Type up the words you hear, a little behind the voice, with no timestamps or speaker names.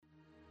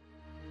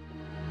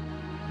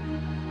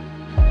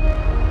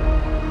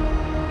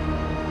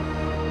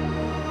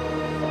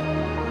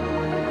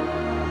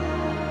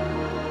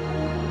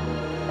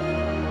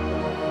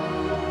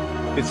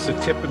It's the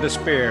tip of the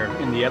spear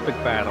in the epic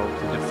battle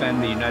to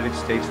defend the United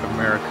States of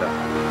America.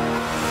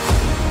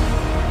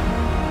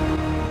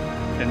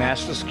 The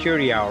National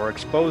Security Hour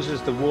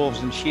exposes the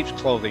wolves in sheep's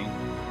clothing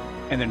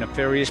and their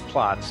nefarious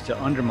plots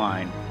to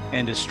undermine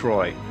and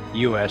destroy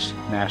U.S.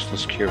 national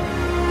security.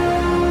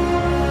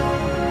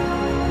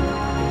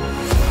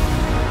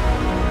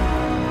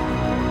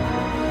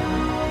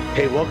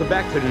 Hey, welcome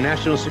back to the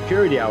National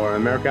Security Hour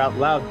on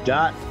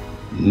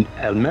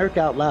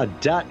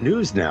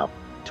AmericaOutloud.news now.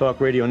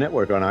 Talk Radio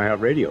Network on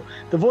iHeartRadio.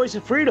 The voice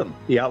of freedom,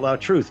 the out loud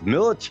truth,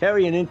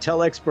 military and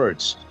intel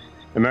experts.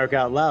 America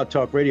Out Loud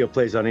Talk Radio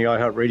plays on the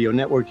iHeartRadio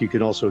Network. You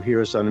can also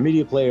hear us on the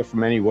media player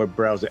from any web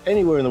browser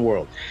anywhere in the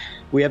world.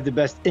 We have the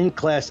best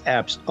in-class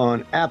apps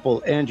on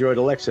Apple, Android,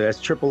 Alexa. That's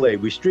AAA.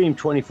 We stream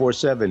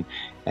 24/7,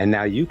 and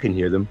now you can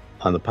hear them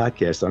on the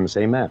podcast on the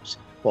same apps.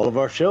 All of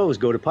our shows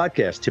go to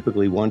podcast,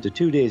 typically 1 to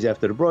 2 days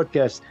after the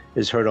broadcast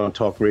is heard on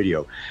Talk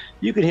Radio.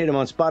 You can hear them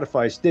on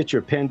Spotify,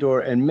 Stitcher,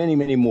 Pandora, and many,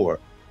 many more.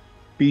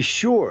 Be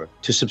sure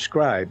to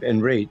subscribe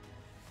and rate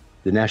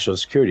the National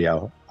Security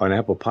Hour on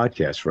Apple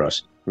Podcasts for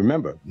us.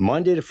 Remember,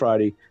 Monday to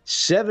Friday,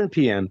 7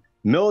 p.m.,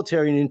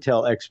 military and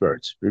intel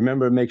experts.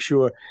 Remember, make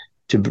sure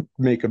to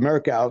make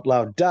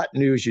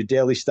AmericaOutloud.news your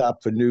daily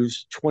stop for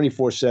news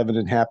 24/7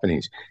 and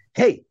happenings.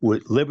 Hey,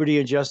 with liberty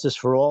and justice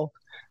for all,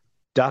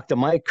 Dr.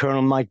 Mike,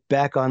 Colonel Mike,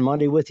 back on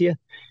Monday with you.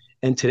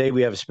 And today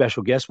we have a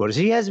special guest with us.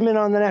 He hasn't been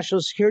on the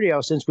National Security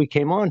Hour since we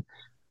came on.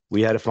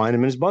 We had to find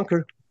him in his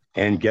bunker.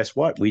 And guess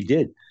what? We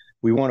did.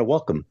 We want to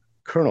welcome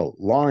Colonel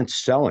Lawrence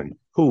Sellin,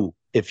 who,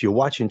 if you're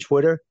watching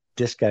Twitter,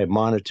 this guy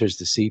monitors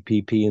the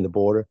CPP and the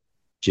border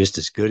just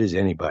as good as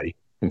anybody.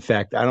 In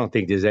fact, I don't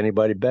think there's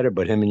anybody better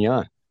but him and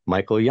Jan,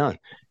 Michael Jan.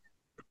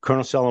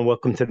 Colonel Sellin,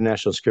 welcome to the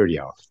National Security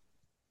Hour.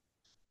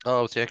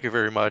 Oh, thank you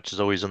very much. It's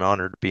always an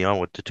honor to be on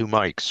with the two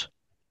mics.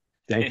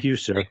 Thank you,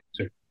 sir.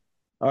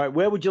 All right,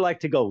 where would you like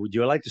to go? Would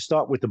you like to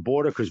start with the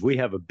border? Because we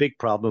have a big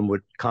problem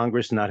with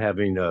Congress not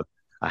having a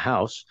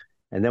House.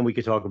 And then we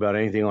could talk about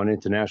anything on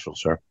international,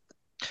 sir.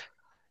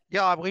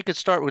 Yeah, we could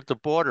start with the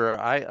border.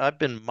 I've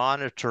been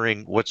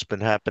monitoring what's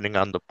been happening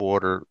on the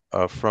border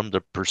from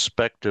the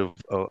perspective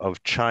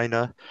of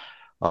China.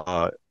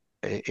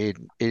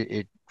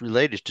 It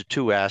related to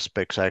two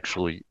aspects,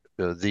 actually.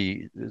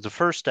 The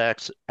first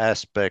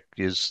aspect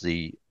is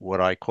what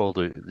I call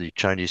the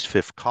Chinese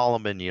fifth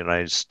column in the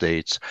United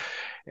States.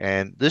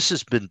 And this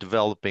has been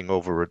developing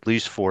over at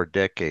least 4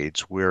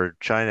 decades, where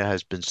China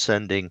has been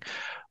sending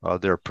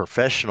their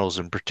professionals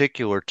in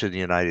particular to the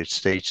United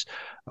States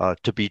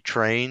to be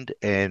trained.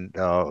 And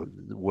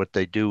what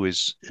they do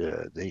is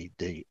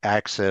they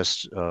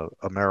access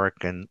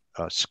American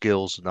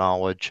skills,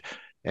 knowledge,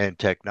 and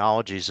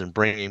technologies and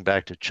bringing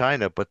back to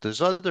China. But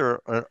there's another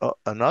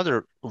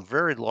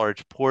very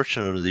large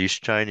portion of these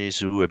Chinese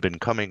who have been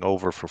coming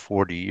over for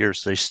 40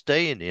 years. They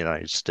stay in the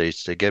United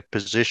States. They get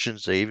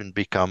positions. They even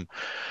become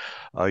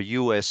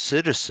U.S.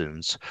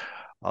 citizens.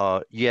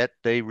 Yet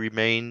they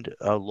remained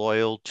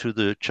loyal to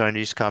the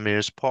Chinese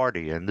Communist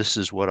Party. And this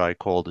is what I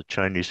call the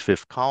Chinese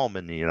fifth column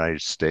in the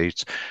United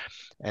States.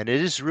 And it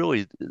is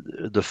really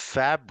the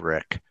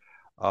fabric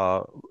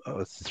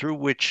through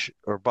which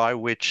or by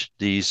which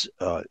these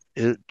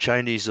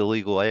Chinese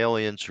illegal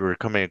aliens who are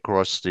coming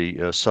across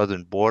the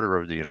southern border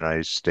of the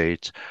United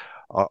States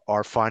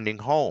are finding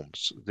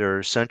homes. They're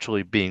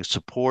essentially being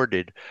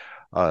supported,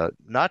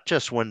 not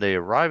just when they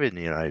arrive in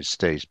the United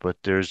States,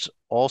 but there's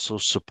also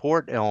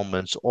support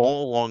elements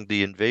all along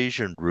the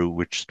invasion route,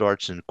 which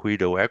starts in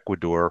Quito,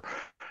 Ecuador,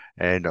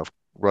 and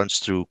runs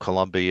through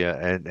Colombia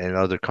and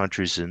other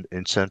countries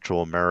in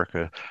Central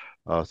America,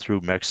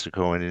 through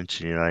Mexico and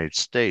into the United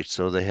States.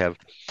 So they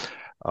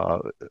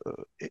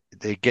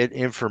get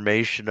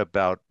information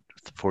about,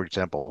 for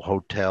example,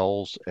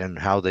 hotels and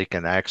how they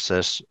can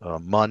access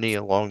money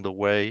along the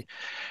way.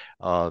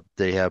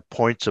 They have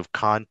points of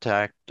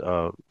contact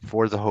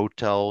for the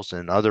hotels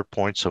and other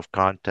points of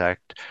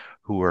contact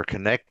who are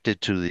connected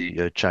to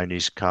the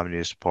Chinese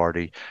Communist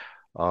Party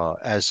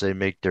as they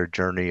make their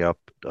journey up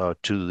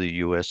to the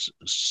U.S.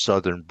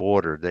 southern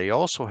border. They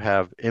also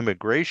have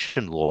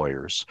immigration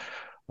lawyers.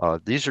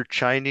 These are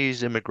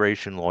Chinese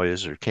immigration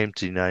lawyers who came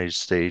to the United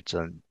States,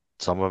 and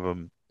some of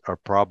them are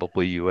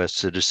probably U.S.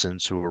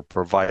 citizens who are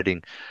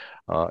providing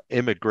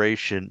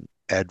immigration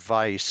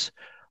advice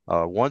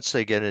once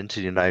they get into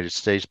the United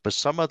States. But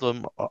some of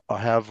them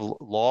have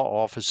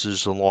law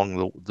offices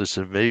along this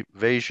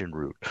invasion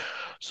route.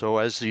 So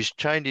as these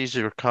Chinese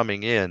are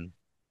coming in,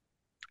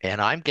 and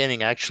I'm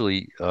getting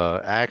actually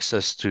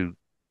access to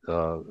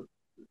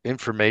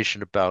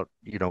information about,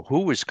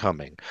 who is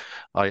coming.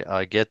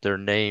 I get their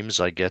names,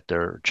 I get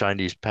their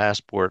Chinese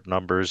passport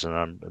numbers, and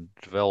I'm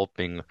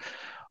developing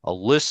a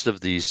list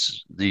of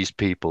these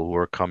people who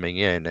are coming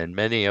in, and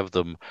many of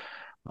them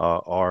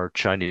are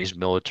Chinese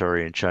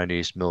military or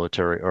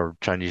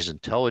Chinese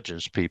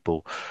intelligence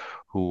people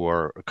who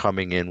are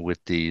coming in with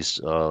these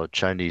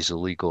Chinese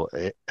illegal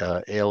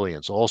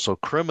aliens. Also,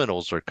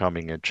 criminals are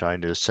coming in.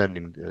 China is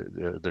sending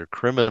their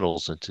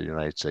criminals into the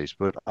United States.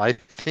 But I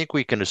think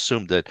we can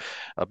assume that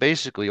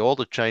basically all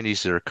the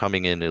Chinese that are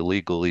coming in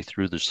illegally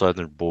through the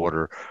southern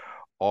border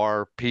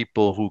are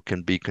people who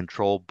can be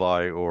controlled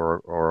by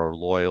or are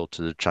loyal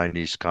to the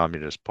Chinese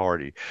Communist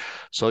Party.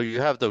 So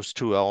you have those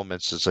two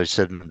elements. As I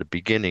said in the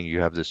beginning,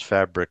 you have this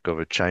fabric of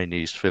a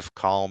Chinese fifth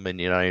column in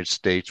the United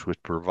States,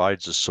 which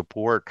provides the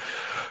support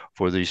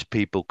for these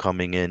people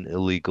coming in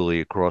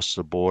illegally across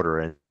the border.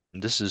 And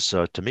this is,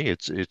 to me,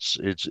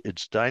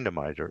 it's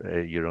dynamite.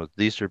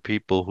 These are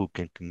people who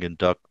can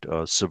conduct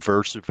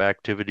subversive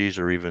activities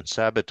or even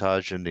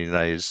sabotage in the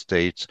United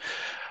States,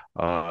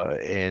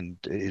 and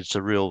it's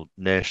a real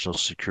national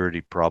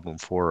security problem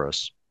for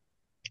us.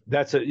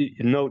 That's a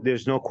no.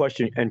 There's no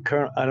question. And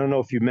current, I don't know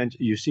if you mentioned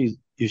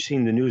you've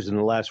seen the news in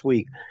the last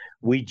week.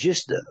 We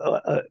just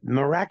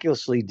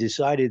miraculously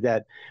decided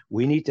that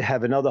we need to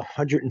have another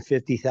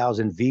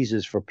 150,000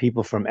 visas for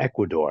people from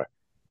Ecuador,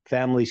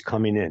 families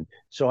coming in.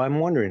 So I'm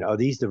wondering, are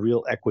these the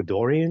real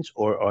Ecuadorians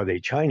or are they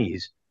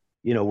Chinese?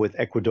 With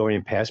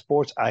Ecuadorian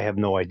passports, I have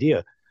no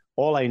idea.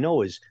 All I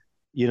know is,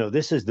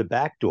 this is the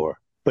back door.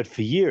 But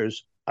for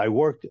years, I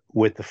worked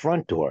with the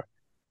front door,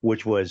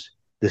 which was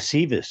the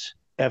CVIS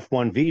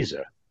F1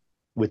 visa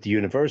with the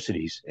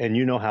universities. And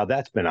you know how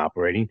that's been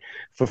operating.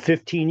 For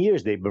 15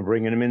 years, they've been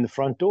bringing them in the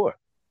front door.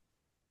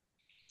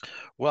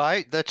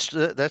 Well, that's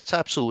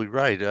absolutely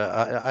right.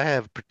 I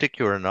have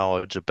particular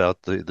knowledge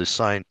about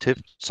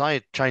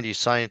the Chinese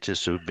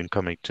scientists who've been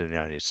coming to the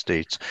United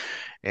States,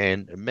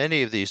 and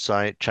many of these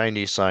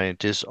Chinese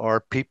scientists are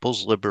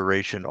People's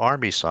Liberation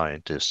Army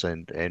scientists,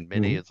 and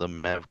many Mm-hmm. of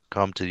them have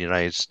come to the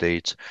United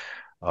States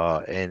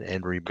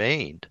and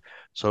remained.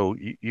 So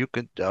you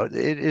can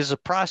it is a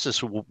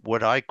process of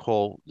what I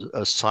call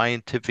a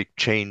scientific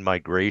chain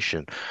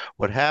migration.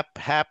 What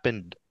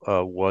happened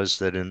was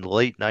that in the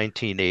late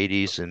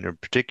 1980s and in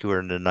particular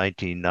in the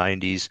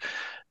 1990s,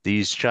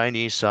 these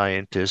Chinese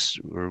scientists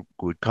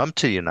would come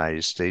to the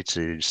United States,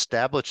 they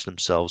establish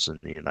themselves in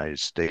the United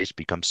States,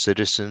 become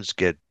citizens,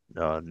 get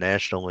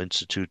National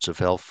Institutes of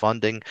Health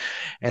funding,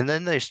 and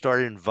then they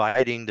started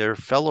inviting their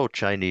fellow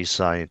Chinese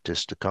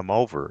scientists to come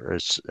over.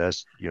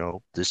 As you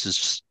know, this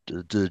is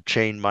the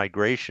chain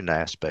migration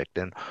aspect,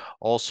 and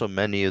also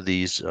many of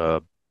these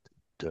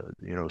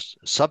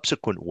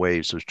subsequent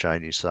waves of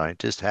Chinese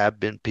scientists have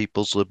been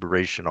People's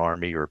Liberation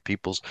Army or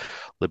People's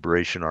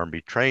Liberation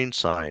Army trained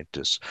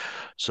scientists.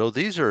 So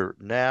these are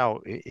now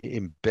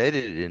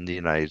embedded in the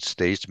United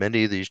States.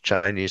 Many of these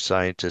Chinese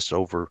scientists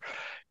over,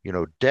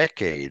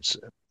 decades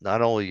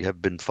not only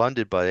have been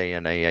funded by the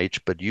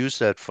NIH, but use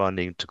that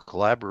funding to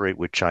collaborate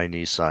with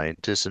Chinese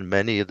scientists. And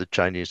many of the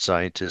Chinese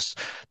scientists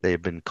they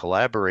have been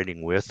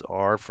collaborating with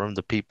are from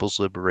the People's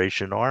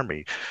Liberation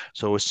Army.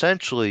 So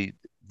essentially,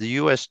 the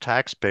U.S.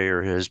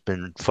 taxpayer has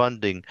been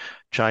funding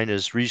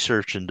China's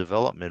research and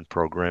development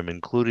program,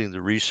 including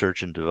the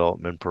research and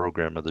development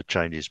program of the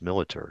Chinese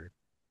military.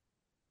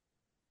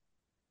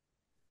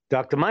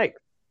 Dr. Mike.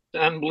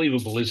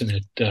 Unbelievable, isn't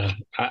it?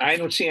 I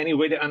don't see any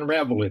way to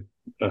unravel it,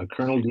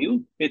 Colonel. Do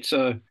you? It's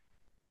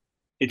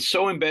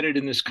so embedded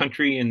in this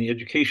country, in the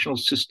educational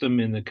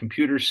system, in the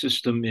computer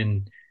system,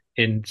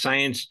 in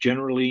science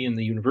generally, in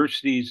the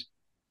universities.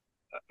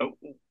 Uh,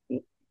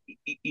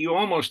 you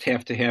almost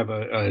have to have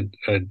a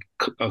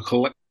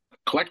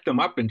collect them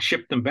up and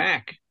ship them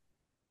back.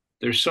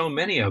 There's so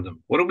many of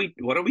them. What do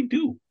we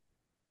do?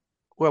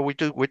 Well, we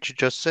do what you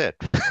just said.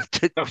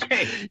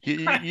 Okay.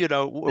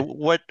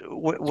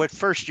 What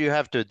first you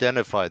have to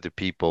identify the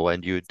people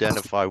and you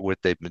identify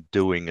what they've been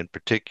doing in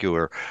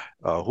particular.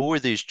 Who are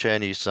these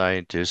Chinese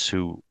scientists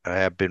who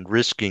have been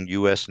risking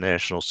U.S.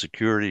 national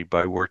security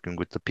by working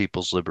with the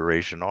People's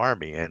Liberation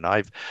Army? And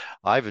I've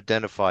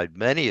identified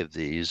many of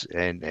these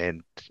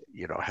and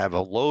have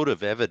a load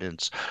of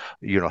evidence,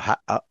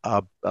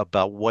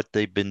 about what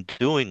they've been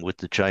doing with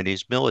the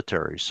Chinese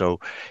military. So,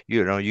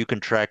 you can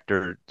track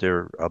their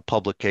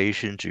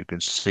publications. You can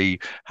see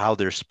how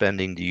they're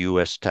spending the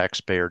U.S.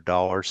 taxpayer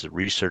dollars, the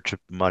research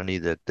money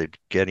that they're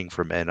getting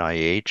from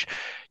NIH.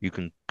 You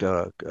can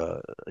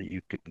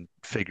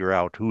figure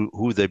out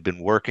who they've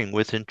been working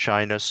with in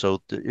China.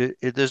 So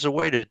there's a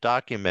way to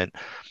document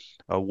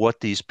what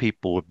these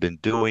people have been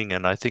doing,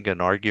 and I think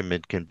an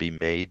argument can be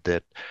made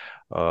that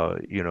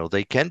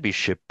they can be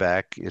shipped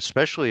back,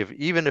 especially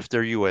even if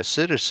they're U.S.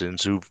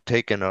 citizens who've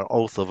taken an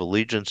oath of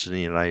allegiance in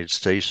the United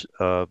States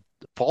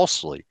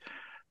falsely,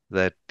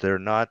 that they're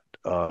not.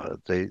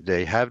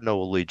 They have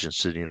no allegiance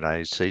to the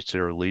United States.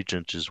 Their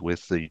allegiance is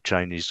with the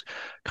Chinese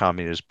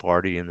Communist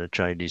Party and the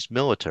Chinese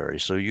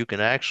military. So you can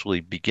actually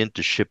begin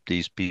to ship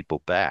these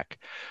people back.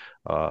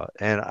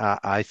 And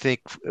I think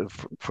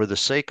for the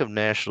sake of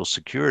national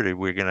security,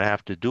 we're going to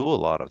have to do a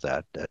lot of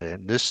that.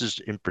 And this is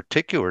in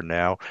particular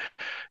now,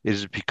 it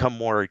has become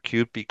more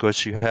acute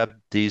because you have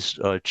these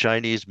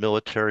Chinese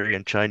military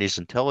and Chinese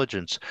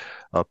intelligence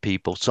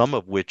people, some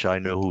of which I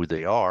know who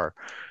they are,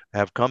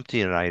 have come to the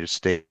United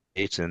States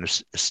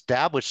and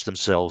established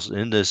themselves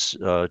in this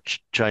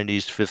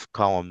Chinese fifth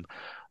column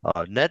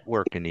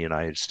network in the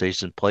United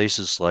States in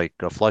places like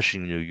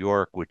Flushing, New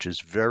York, which is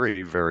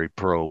very, very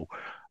pro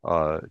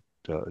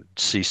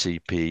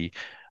CCP.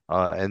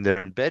 And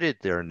they're embedded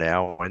there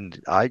now.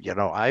 And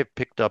I've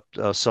picked up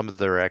some of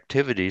their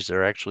activities.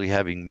 They're actually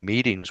having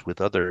meetings with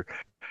other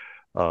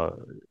uh,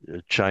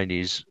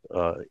 Chinese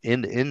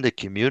in the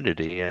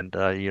community, and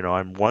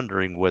I'm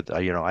wondering what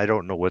I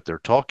don't know what they're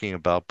talking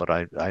about, but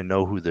I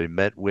know who they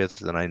met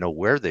with, and I know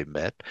where they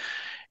met,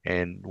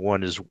 and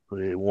one is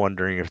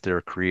wondering if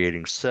they're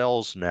creating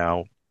cells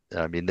now.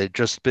 I mean, they've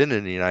just been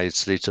in the United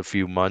States a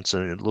few months,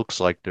 and it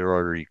looks like they're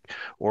already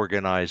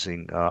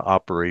organizing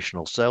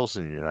operational cells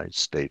in the United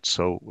States.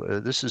 So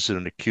this is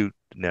an acute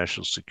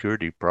national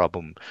security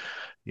problem,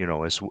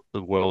 as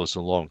well as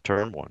a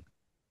long-term one.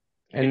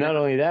 And not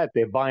only that,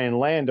 they're buying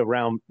land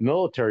around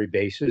military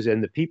bases,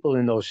 and the people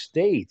in those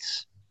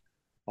states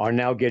are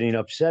now getting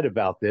upset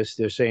about this.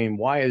 They're saying,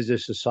 why is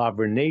this a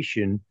sovereign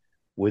nation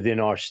within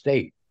our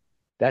state?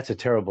 That's a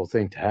terrible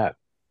thing to have.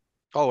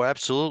 Oh,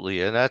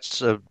 absolutely. And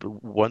that's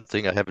one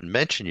thing I haven't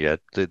mentioned yet.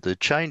 The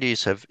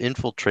Chinese have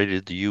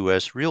infiltrated the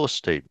U.S. real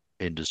estate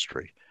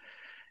industry.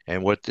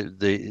 And what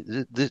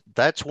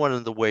that's one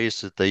of the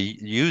ways that they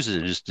use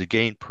it is to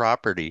gain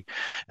property.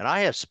 And I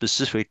have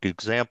specific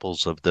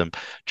examples of them,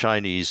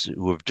 Chinese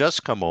who have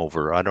just come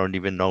over. I don't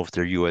even know if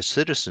they're U.S.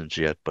 citizens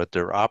yet, but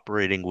they're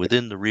operating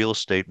within the real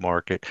estate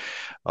market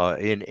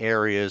in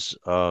areas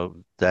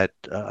that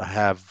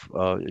have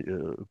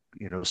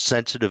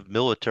sensitive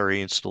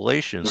military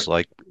installations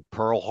like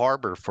Pearl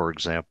Harbor, for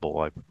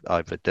example.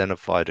 I've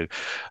identified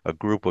a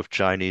group of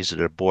Chinese that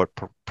have bought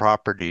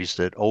properties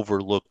that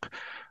overlook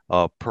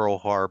Pearl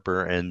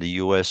Harbor and the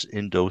U.S.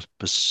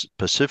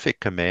 Indo-Pacific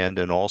Command,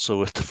 and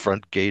also at the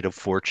front gate of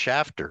Fort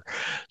Shafter.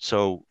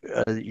 So,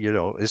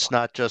 it's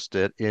not just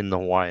that in the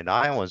Hawaiian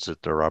Islands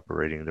that they're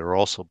operating. They're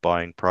also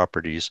buying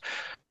properties,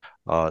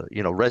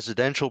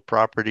 residential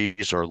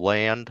properties or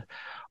land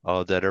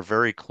that are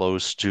very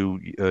close to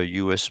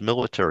U.S.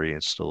 military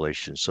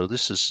installations. So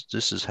this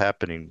is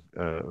happening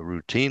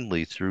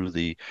routinely through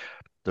the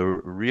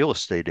real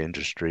estate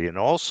industry, and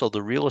also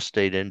the real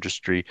estate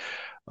industry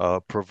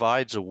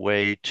provides a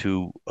way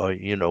to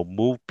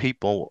move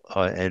people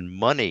and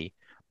money,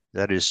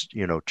 that is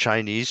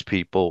Chinese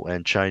people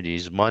and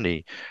Chinese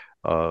money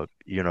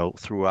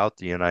throughout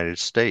the United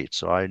States.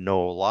 So I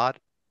know a lot,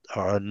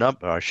 or a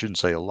number, I shouldn't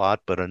say a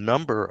lot, but a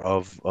number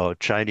of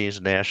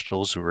Chinese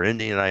nationals who are in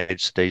the United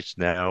States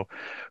now,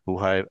 who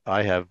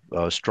I have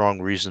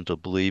strong reason to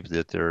believe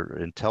that they're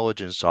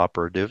intelligence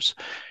operatives,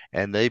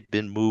 and they've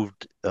been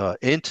moved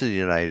into the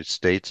United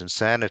States and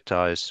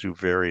sanitized through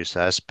various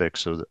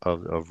aspects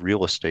of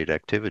real estate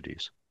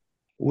activities.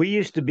 We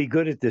used to be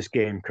good at this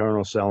game,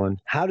 Colonel Sellin.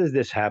 How did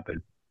this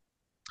happen?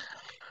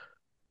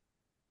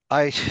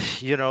 I,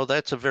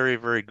 that's a very,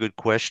 very good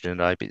question.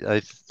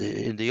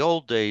 In the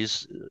old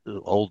days,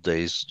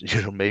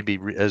 maybe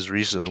as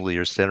recently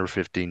as 10 or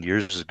 15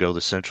 years ago,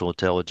 the Central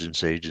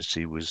Intelligence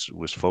Agency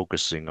was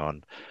focusing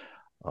on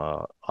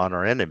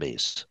our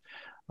enemies.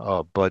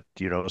 But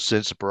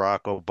since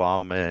Barack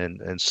Obama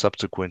and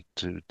subsequent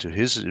to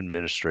his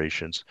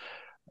administrations,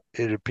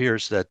 it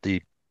appears that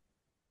the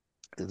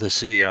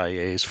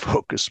CIA is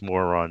focused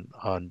more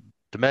on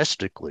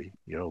domestically,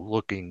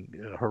 looking,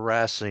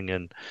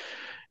 harassing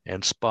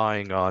and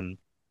spying on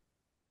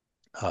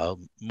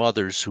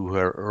mothers who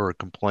are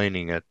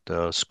complaining at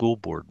school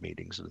board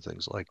meetings and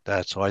things like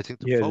that. So I think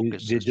the Yeah,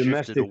 focus the has shifted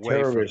domestic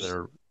away from terrorists,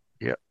 their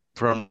yeah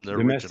from their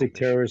original domestic mission.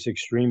 terrorist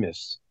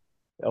extremists.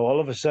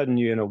 All of a sudden,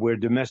 we're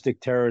domestic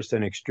terrorists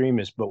and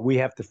extremists, but we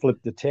have to flip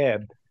the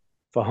tab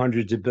for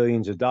hundreds of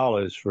billions of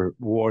dollars for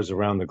wars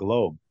around the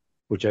globe,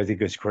 which I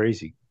think is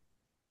crazy.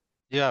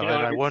 Yeah, You know,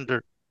 and I, I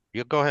wonder.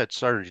 You go ahead.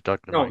 Sorry,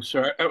 Dr. no, Mike.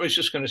 sir. I was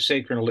just going to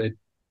say, Colonel,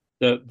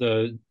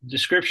 the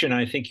description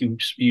I think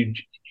the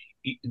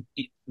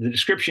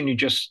description you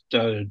just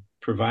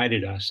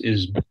provided us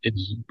is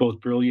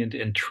both brilliant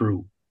and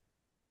true,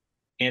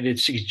 and it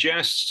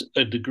suggests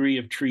a degree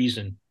of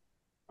treason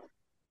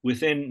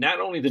within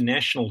not only the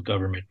national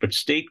government but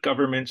state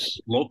governments,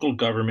 local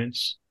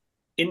governments,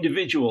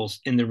 individuals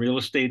in the real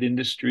estate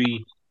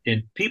industry,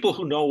 and people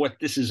who know what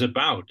this is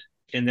about,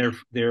 and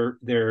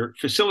they're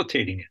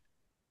facilitating it.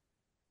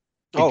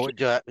 Oh,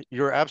 yeah,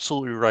 you're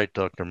absolutely right,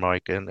 Dr.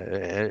 Mike. And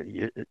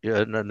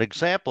an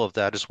example of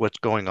that is what's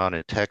going on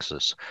in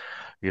Texas.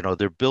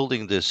 They're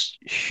building this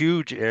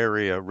huge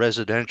area,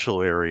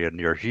 residential area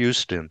near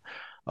Houston,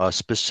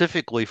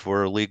 specifically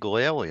for illegal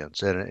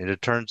aliens. And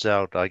it turns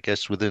out, I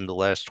guess, within the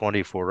last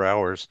 24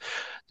 hours,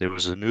 there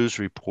was a news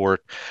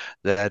report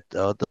that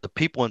the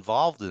people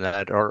involved in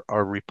that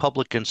are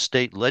Republican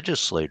state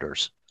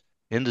legislators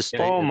in the Yeah,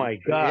 state Oh my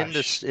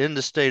gosh. in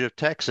the state of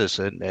Texas,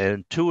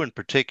 and two in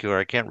particular.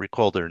 I can't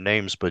recall their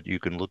names, but you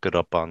can look it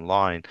up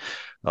online.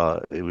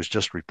 It was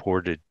just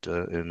reported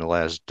in the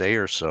last day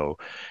or so,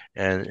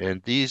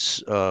 and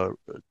these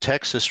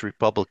Texas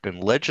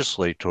Republican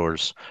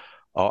legislators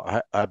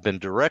I've been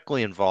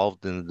directly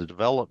involved in the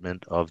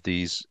development of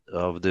this,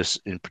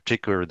 in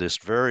particular, this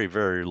very,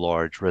 very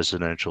large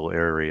residential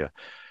area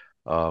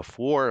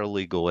for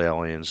illegal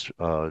aliens.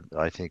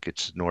 I think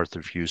it's north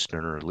of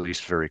Houston, or at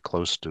least very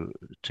close to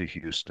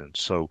Houston.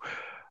 So,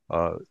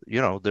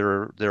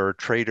 there are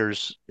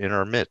traders in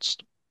our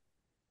midst.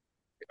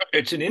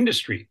 It's an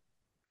industry.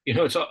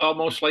 It's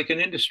almost like an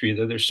industry.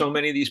 There's so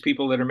many of these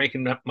people that are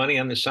making money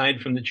on the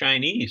side from the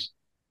Chinese.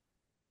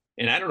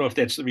 And I don't know if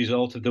that's the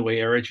result of the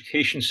way our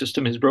education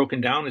system has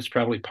broken down. It's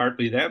probably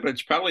partly that, but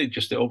it's probably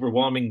just the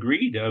overwhelming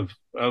greed of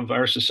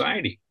our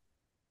society.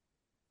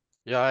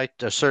 Yeah,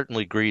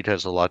 certainly greed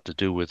has a lot to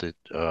do with it.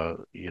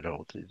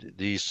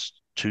 These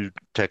two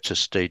Texas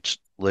state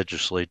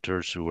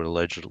legislators who were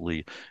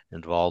allegedly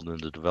involved in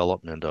the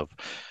development of,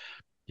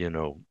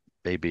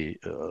 maybe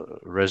a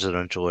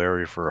residential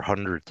area for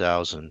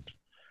 100,000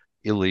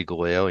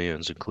 illegal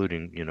aliens,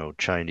 including,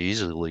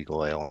 Chinese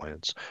illegal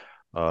aliens.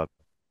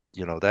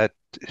 That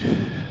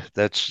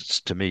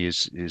that's to me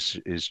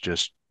is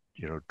just,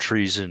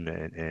 treason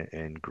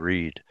and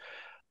greed.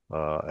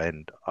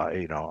 And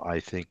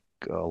I think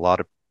a lot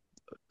of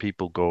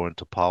people go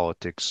into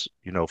politics,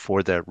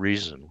 for that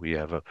reason. We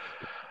have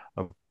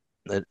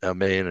a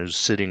man who's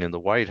sitting in the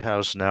White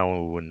House now,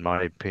 who, in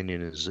my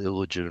opinion, is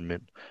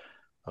illegitimate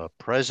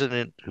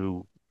president,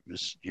 who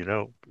is,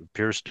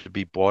 appears to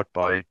be bought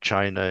by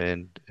China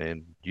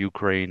and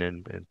Ukraine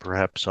and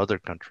perhaps other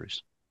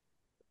countries.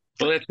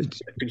 Well,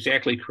 that's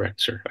exactly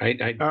correct, sir. All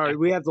right,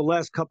 we have the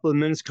last couple of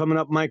minutes coming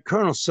up. Mike,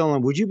 Colonel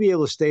Sellin, would you be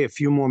able to stay a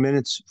few more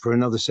minutes for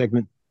another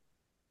segment?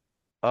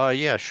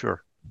 Yeah,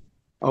 sure.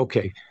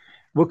 Okay.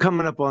 We're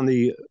coming up on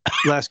the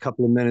last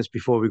couple of minutes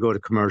before we go to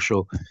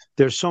commercial.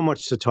 There's so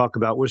much to talk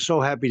about. We're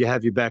so happy to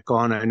have you back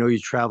on. I know you're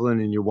traveling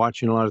and you're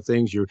watching a lot of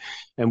things.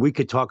 And we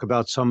could talk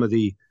about some of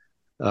the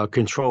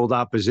controlled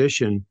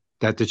opposition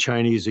that the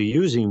Chinese are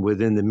using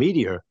within the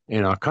media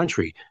in our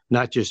country,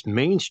 not just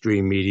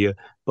mainstream media,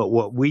 but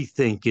what we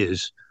think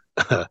is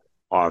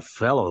our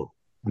fellow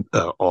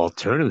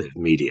alternative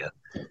media.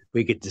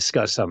 We could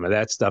discuss some of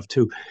that stuff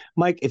too.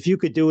 Mike, if you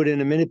could do it in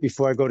a minute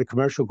before I go to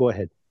commercial, go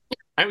ahead.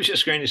 I was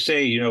just going to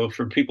say,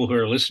 for people who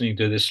are listening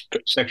to this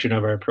section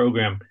of our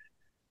program,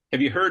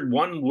 have you heard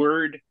one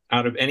word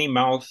out of any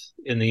mouth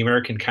in the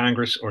American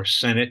Congress or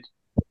Senate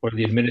or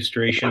the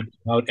administration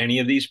about any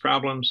of these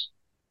problems?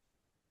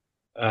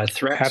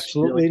 Threats?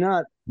 Absolutely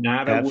not.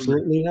 Not a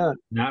Absolutely word. not.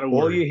 Not a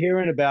All word. you're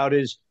hearing about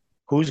is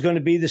who's going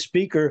to be the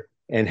speaker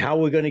and how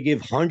we're going to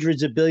give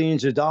hundreds of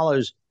billions of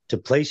dollars to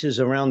places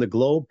around the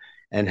globe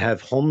and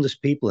have homeless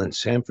people in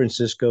San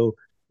Francisco,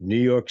 New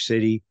York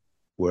City,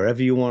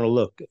 wherever you want to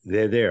look.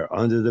 They're there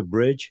under the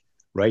bridge,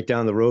 right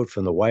down the road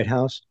from the White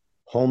House,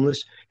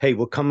 homeless. Hey,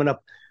 we're coming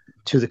up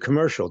to the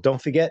commercial.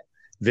 Don't forget,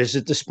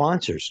 visit the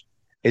sponsors.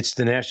 It's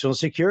the National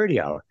Security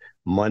Hour,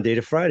 Monday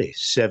to Friday,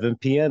 7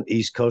 p.m.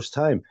 East Coast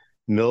time.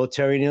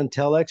 Military and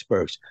intel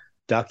experts.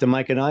 Dr.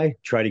 Mike and I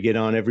try to get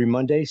on every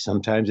Monday.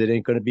 Sometimes it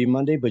ain't going to be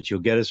Monday, but you'll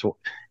get us.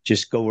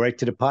 Just go right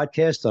to the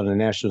podcast on the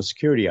National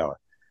Security Hour.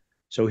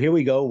 So here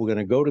we go. We're going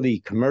to go to the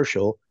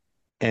commercial,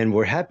 and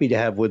we're happy to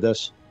have with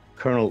us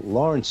Colonel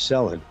Lawrence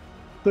Sellin.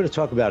 We're going to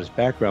talk about his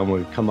background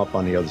when we come up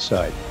on the other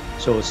side.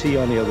 So we'll see you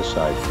on the other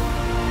side.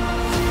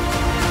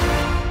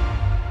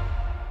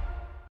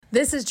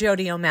 This is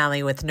Jody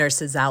O'Malley with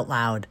Nurses Out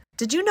Loud.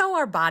 Did you know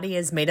our body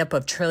is made up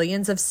of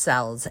trillions of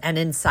cells, and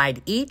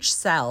inside each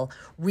cell,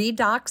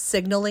 redox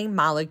signaling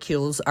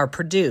molecules are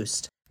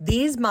produced?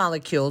 These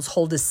molecules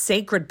hold a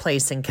sacred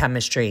place in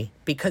chemistry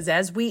because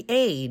as we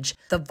age,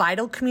 the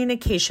vital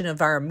communication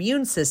of our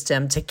immune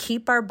system to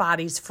keep our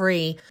bodies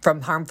free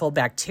from harmful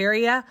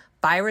bacteria,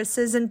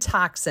 viruses, and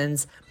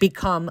toxins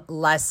become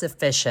less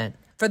efficient.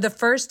 For the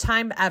first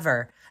time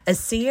ever,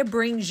 ASEA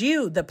brings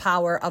you the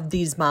power of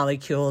these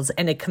molecules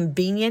in a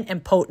convenient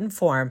and potent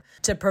form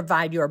to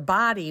provide your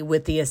body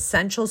with the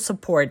essential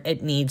support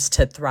it needs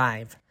to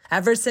thrive.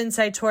 Ever since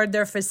I toured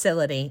their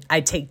facility, I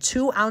take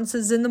 2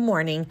 ounces in the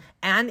morning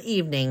and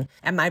evening,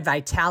 and my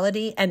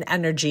vitality and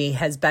energy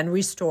has been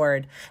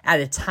restored at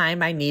a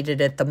time I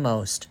needed it the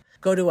most.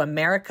 Go to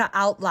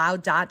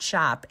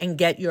AmericaOutloud.shop and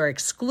get your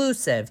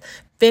exclusive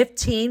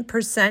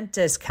 15%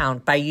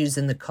 discount by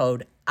using the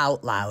code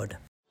OUTLOUD.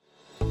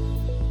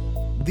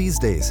 These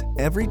days,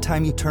 every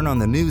time you turn on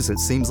the news, it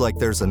seems like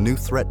there's a new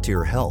threat to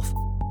your health.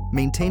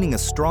 Maintaining a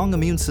strong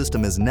immune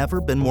system has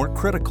never been more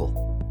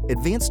critical.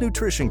 Advanced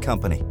nutrition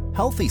company,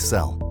 Healthy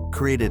Cell,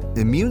 created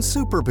Immune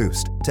Super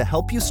Boost to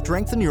help you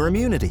strengthen your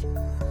immunity.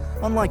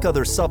 Unlike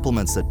other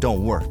supplements that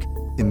don't work,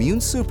 Immune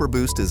Super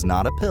Boost is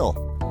not a pill.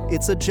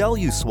 It's a gel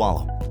you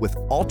swallow with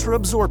ultra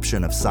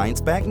absorption of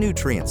science-backed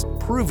nutrients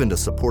proven to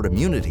support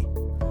immunity,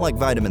 like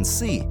vitamin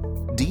C,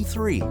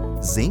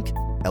 D3, zinc,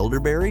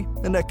 elderberry,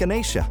 and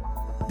echinacea.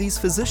 These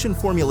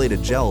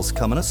physician-formulated gels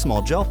come in a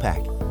small gel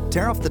pack.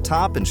 Tear off the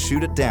top and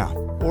shoot it down,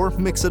 or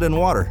mix it in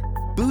water.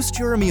 Boost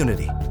your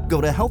immunity.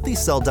 Go to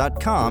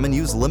healthycell.com and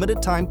use limited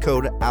time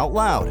code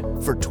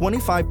OUTLOUD for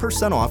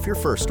 25% off your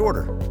first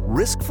order.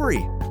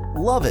 Risk-free.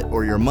 Love it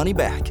or your money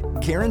back.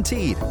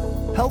 Guaranteed.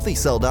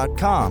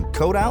 Healthycell.com,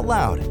 code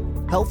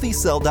OUTLOUD.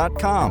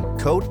 HealthyCell.com,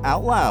 code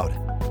OUTLOUD.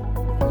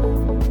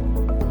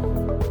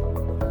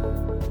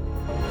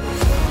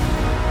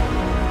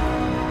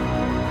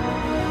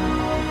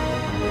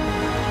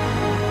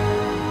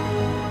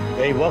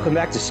 Hey, welcome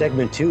back to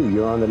segment 2.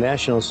 You're on the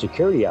National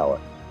Security Hour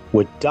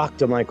with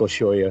Dr. Michael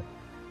Shoya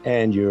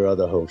and your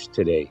other host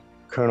today,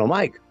 Colonel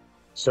Mike.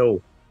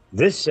 So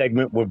this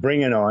segment we're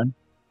bringing on,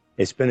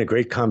 it's been a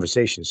great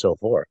conversation so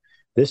far.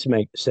 This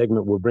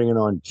segment we're bringing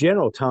on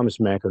General Thomas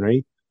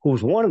McInerney,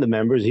 who's one of the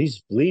members.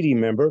 He's leading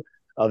member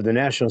of the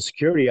National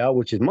Security Hour,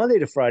 which is Monday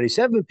to Friday,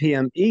 7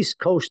 p.m. East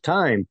Coast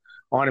time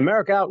on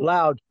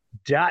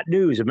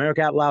AmericaOutloud.news,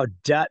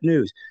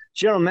 AmericaOutloud.news.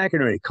 General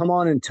McInerney, come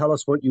on and tell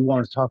us what you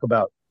want to talk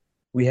about.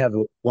 We have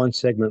one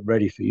segment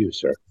ready for you,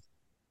 sir.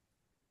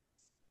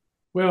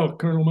 Well,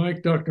 Colonel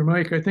Mike, Dr.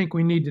 Mike, I think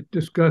we need to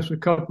discuss a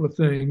couple of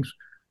things,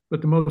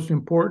 but the most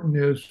important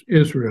is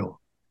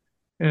Israel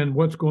and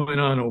what's going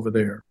on over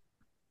there.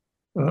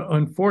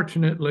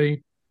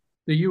 Unfortunately,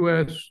 the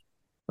U.S.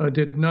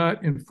 Did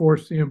not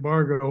enforce the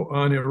embargo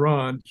on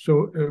Iran,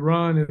 so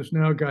Iran has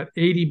now got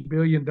 $80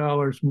 billion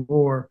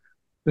more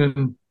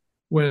than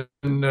when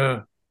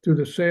through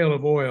the sale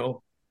of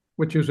oil,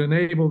 which has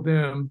enabled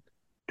them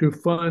to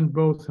fund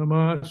both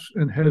Hamas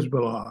and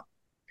Hezbollah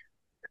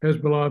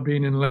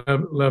being in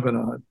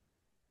Lebanon.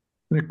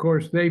 And of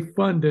course, they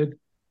funded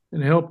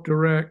and helped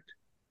direct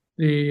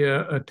the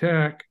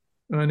attack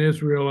on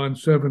Israel on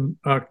 7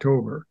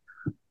 October.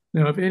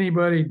 Now, if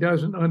anybody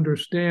doesn't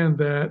understand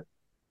that,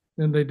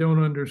 then they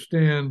don't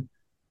understand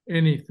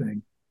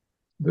anything.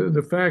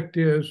 The fact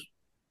is,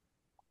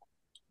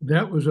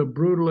 that was a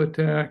brutal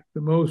attack,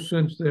 the most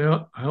since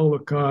the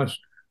Holocaust,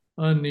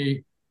 on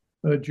the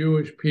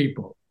Jewish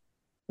people.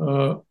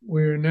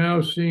 We're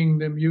now seeing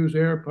them use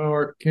air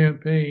power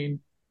campaign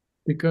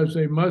because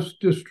they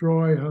must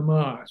destroy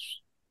Hamas.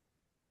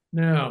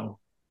 Now,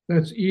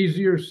 that's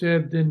easier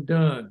said than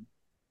done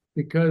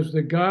because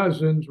the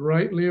Gazans,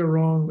 rightly or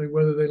wrongly,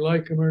 whether they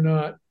like them or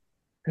not,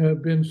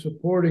 have been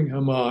supporting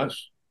Hamas.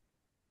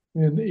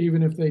 And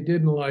even if they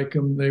didn't like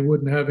them, they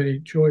wouldn't have any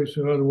choice,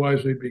 or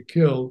otherwise they'd be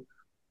killed.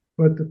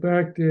 But the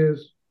fact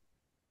is,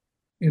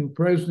 in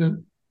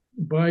President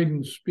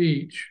Biden's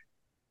speech,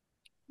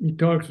 he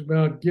talks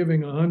about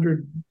giving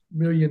 $100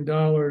 million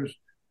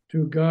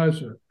to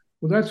Gaza.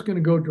 Well, that's going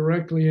to go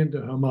directly into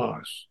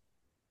Hamas.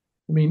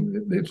 I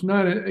mean, it's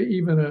not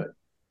even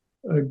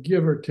a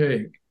give or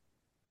take.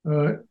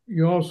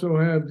 You also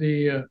have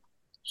the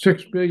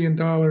 $6 billion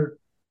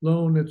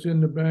loan that's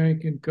in the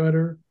bank in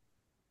Qatar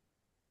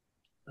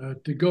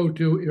to go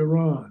to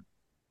Iran.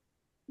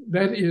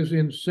 That is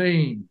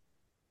insane.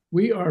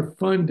 We are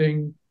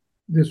funding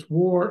this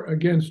war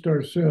against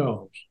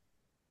ourselves.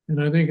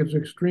 And I think it's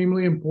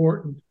extremely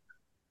important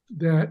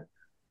that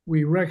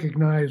we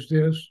recognize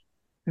this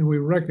and we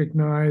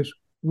recognize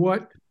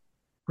what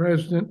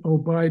President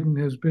Biden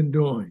has been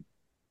doing.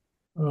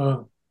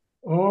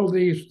 All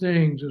these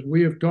things, as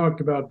we have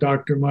talked about,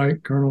 Dr.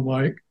 Mike, Colonel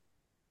Mike,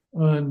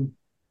 from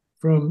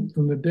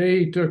the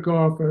day he took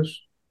office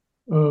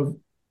of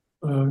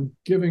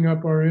giving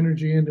up our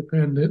energy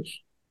independence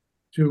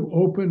to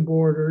open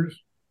borders.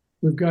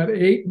 We've got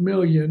 8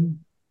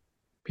 million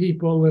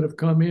people that have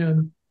come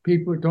in.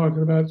 People are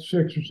talking about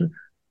 6 or 7.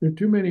 There are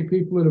too many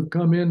people that have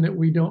come in that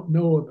we don't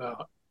know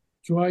about.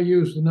 So I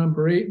use the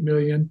number 8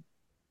 million.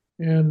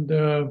 And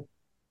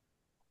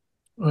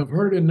I've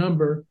heard a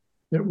number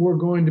that we're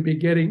going to be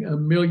getting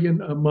 1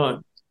 million a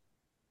month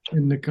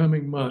in the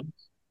coming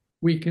months.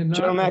 We cannot.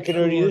 General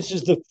McInerney, this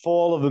is the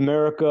fall of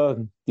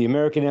America, the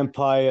American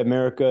empire,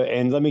 America.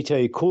 And let me tell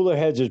you, cooler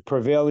heads is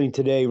prevailing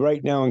today.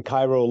 Right now in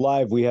Cairo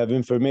Live, we have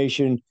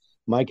information.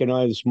 Mike and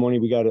I this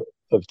morning, we got a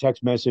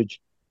text message.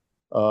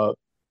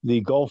 The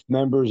Gulf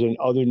members and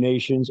other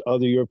nations,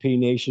 other European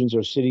nations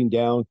are sitting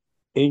down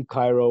in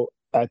Cairo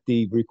at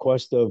the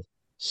request of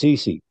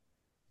Sisi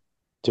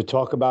to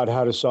talk about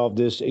how to solve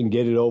this and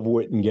get it over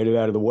with and get it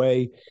out of the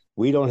way.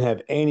 We don't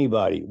have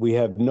anybody. We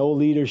have no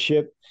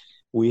leadership.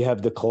 We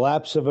have the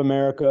collapse of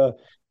America.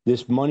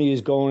 This money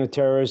is going to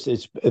terrorists.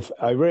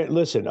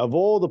 Listen, of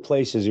all the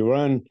places,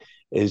 Iran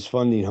is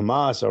funding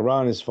Hamas,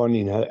 Iran is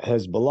funding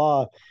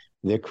Hezbollah.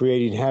 They're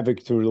creating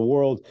havoc through the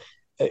world.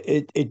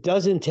 It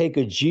doesn't take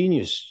a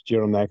genius,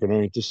 General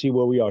McInerney, to see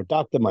where we are.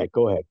 Dr. Mike,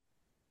 go ahead.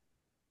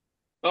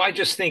 Well, I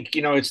just think,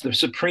 it's the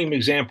supreme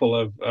example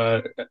of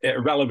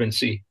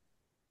irrelevancy.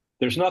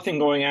 There's nothing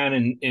going on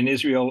in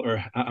Israel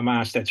or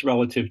Hamas that's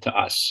relative to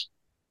us.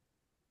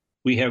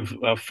 We have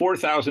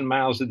 4,000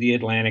 miles of the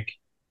Atlantic.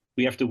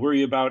 We have to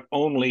worry about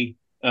only,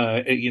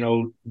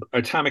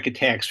 atomic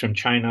attacks from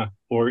China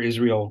or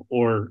Israel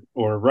or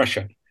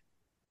Russia.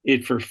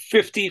 For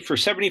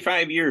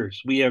 75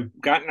 years, we have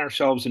gotten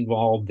ourselves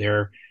involved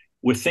there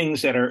with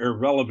things that are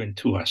irrelevant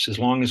to us as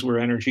long as we're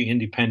energy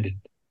independent.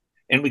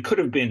 And we could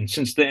have been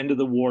since the end of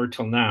the war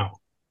till now.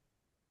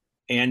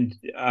 And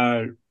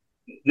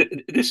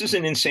this is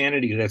an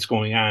insanity that's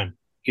going on,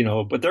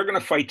 but they're going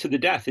to fight to the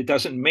death. It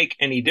doesn't make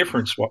any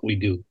difference what we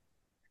do.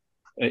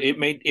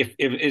 If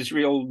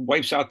Israel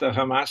wipes out the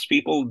Hamas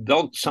people,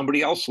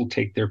 somebody else will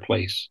take their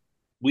place.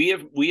 we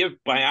have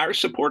by our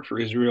support for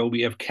Israel,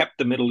 we have kept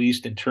the Middle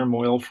East in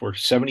turmoil for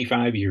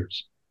 75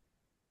 years.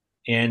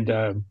 And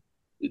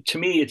to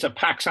me, it's a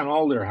pox on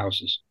all their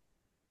houses.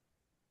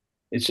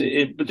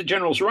 But the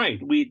general's right.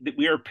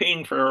 We are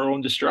paying for our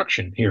own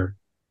destruction here.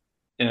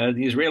 The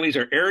Israelis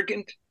are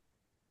arrogant,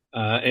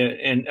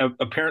 and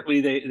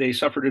apparently they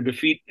suffered a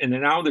defeat, and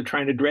now they're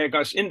trying to drag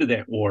us into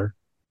that war.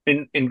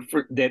 And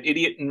for that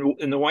idiot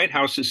in the White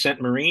House has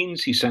sent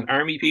Marines, he sent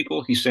Army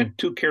people, he sent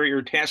 2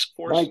 carrier task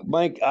force.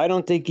 Mike, I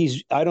don't think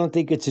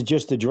it's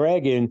just a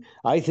drag in.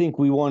 I think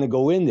we want to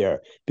go in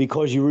there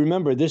because you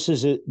remember this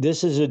is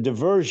a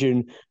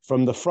diversion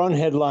from the front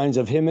headlines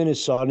of him and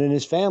his son and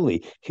his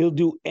family. He'll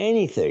do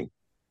anything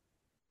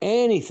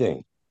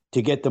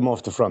to get them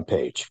off the front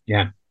page.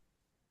 Yeah.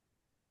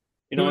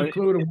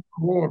 Include a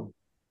war.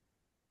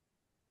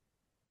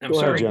 I'm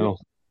sorry, General.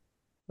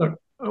 Look,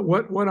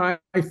 what I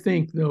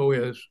think, though,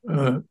 is,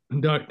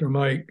 Dr.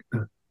 Mike,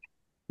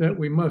 that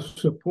we must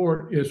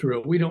support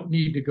Israel. We don't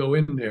need to go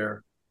in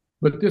there,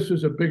 but this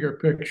is a bigger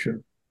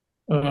picture.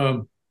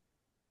 It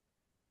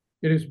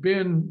has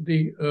been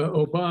the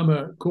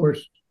Obama, of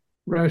course,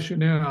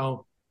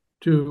 rationale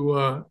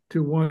to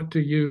want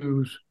to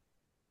use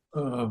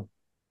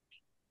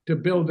to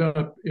build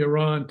up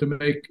Iran, to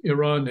make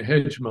Iran the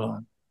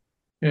hegemon.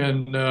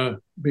 And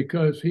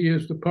because he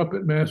is the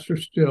puppet master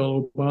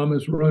still,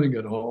 Obama's running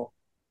it all.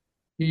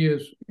 He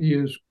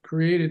has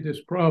created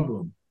this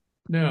problem.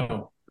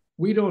 Now,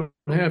 we don't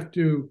have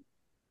to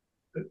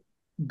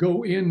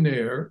go in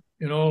there,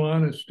 in all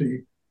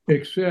honesty,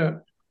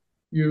 except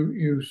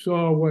you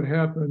saw what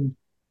happened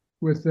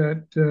with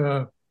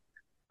that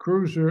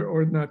cruiser,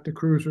 or not the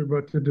cruiser,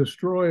 but the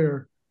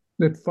destroyer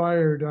that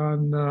fired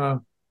on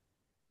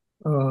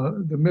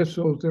the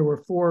missiles. There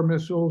were 4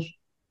 missiles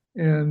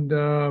and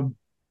a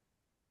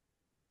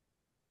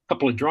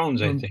couple of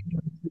drones, I think.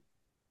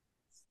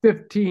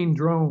 15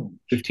 drones.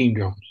 15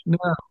 drones. Now,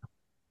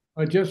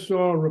 I just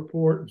saw a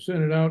report and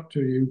sent it out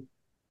to you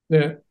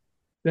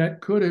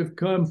that could have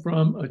come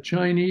from a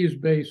Chinese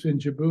base in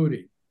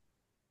Djibouti.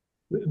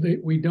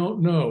 We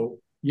don't know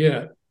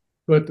yet,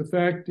 but the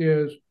fact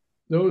is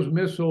those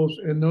missiles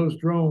and those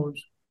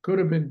drones could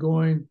have been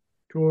going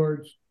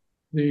towards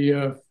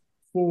the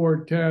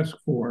Ford task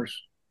force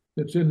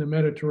that's in the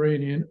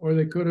Mediterranean, or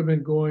they could have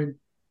been going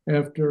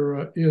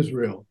after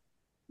Israel.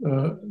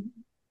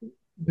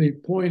 The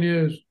point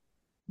is,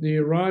 the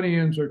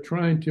Iranians are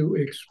trying to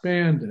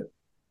expand it.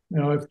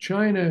 Now, if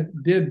China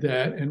did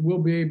that, and we'll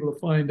be able to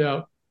find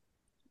out,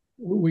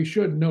 we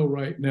should know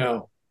right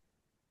now,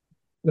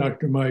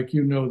 Dr. Mike,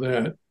 you know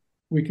that.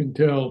 We can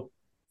tell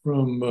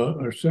from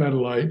our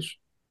satellites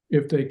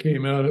if they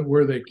came out at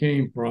where they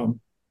came from.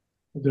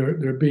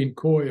 They're being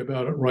coy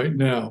about it right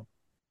now.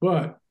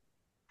 But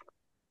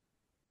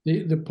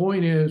the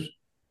point is,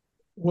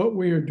 what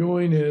we are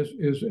doing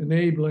is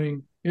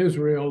enabling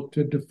Israel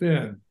to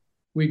defend.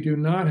 We do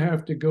not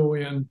have to go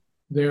in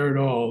there at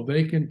all.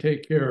 They can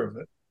take care of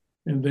it,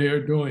 and they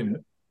are doing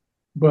it.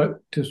 But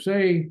to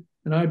say,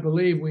 and I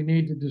believe we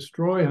need to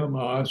destroy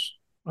Hamas,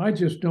 I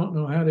just don't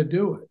know how to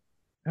do it.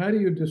 How do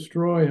you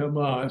destroy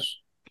Hamas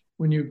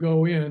when you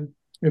go in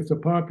if the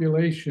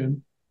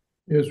population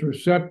is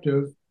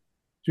receptive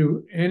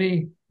to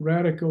any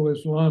radical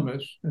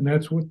Islamist, and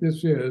that's what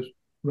this is,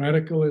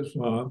 radical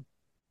Islam,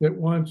 that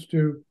wants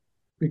to,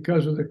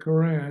 because of the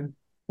Quran,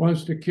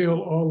 wants to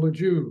kill all the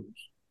Jews?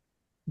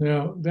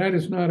 Now, that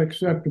is not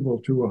acceptable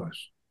to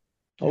us.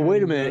 Oh,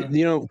 wait a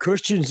minute.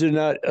 Christians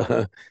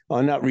are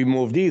not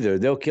removed either.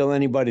 They'll kill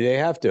anybody they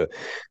have to.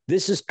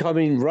 This is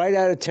coming right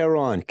out of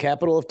Tehran,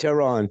 capital of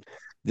Tehran.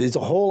 There's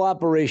a whole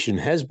operation,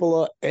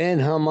 Hezbollah and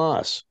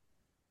Hamas,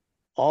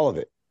 all of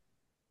it.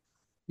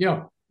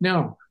 Yeah.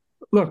 Now,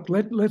 look,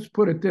 let's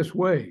put it this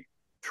way.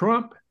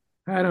 Trump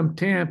had them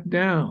tamped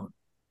down.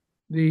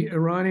 The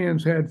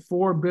Iranians had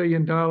 $4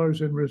 billion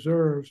in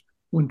reserves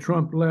when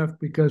Trump left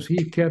because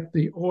he kept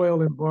the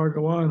oil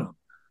embargo on them.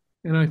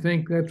 And I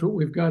think that's what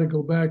we've got to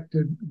go back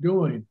to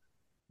doing.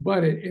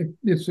 But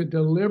it's a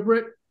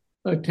deliberate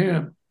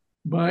attempt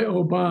by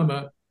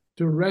Obama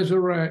to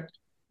resurrect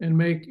and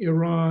make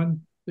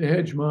Iran the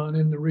hegemon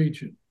in the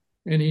region.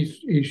 And he's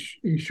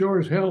sure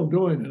as hell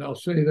doing it, I'll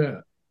say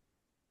that.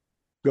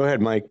 Go ahead,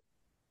 Mike.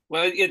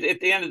 Well, at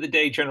the end of the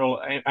day, General,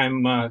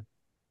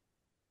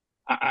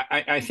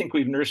 I think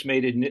we've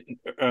nursemaided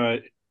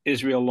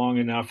Israel long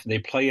enough. They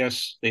play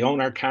us. They own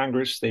our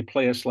Congress. They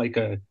play us like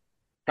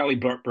probably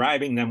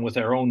bribing them with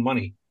our own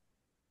money.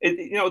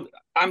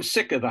 I'm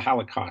sick of the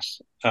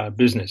Holocaust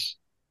business.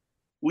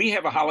 We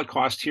have a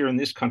Holocaust here in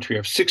this country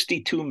of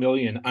 62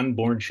 million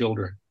unborn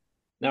children.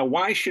 Now,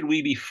 why should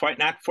we be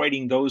not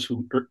fighting those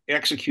who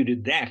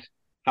executed that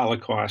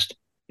Holocaust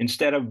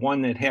instead of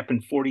one that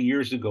happened 40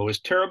 years ago? As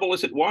terrible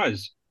as it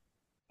was,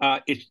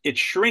 it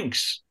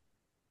shrinks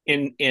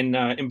in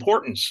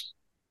importance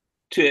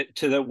to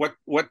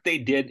what they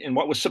did and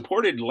what was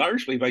supported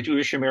largely by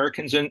Jewish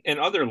Americans and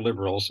other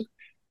liberals.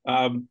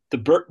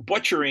 The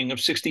butchering of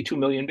 62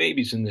 million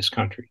babies in this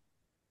country.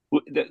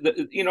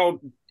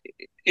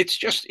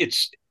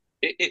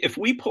 If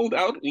we pulled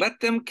out, let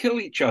them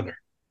kill each other.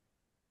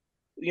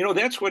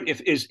 That's what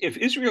if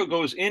Israel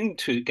goes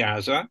into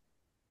Gaza,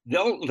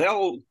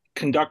 they'll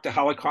conduct a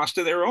Holocaust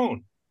of their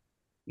own.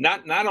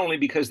 Not only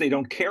because they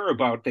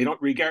regard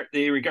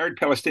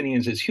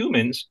Palestinians as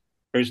humans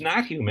or as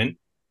not human,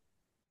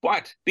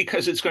 but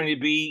because it's going to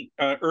be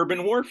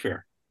urban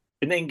warfare,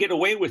 and they can get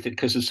away with it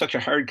because it's such a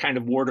hard kind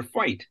of war to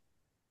fight.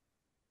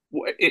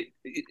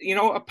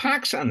 A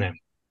pox on them.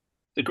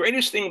 The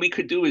greatest thing we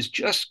could do is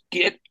just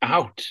get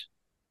out.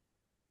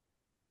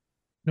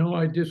 No,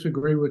 I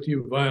disagree with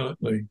you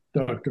violently,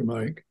 Dr.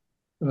 Mike.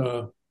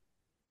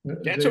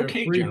 That's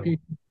okay, John.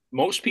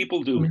 Most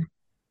people do.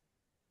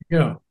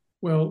 Yeah.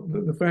 Well,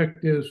 the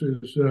fact is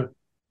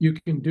you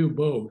can do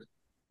both.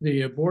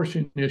 The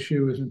abortion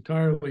issue is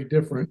entirely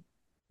different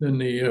than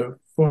the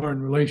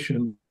foreign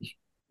relations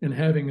and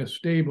having a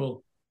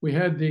stable. We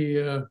had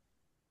the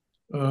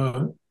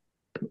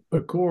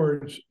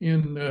accords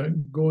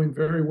in going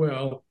very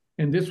well,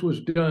 and this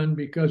was done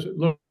because it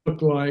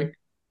looked like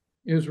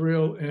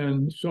Israel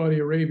and Saudi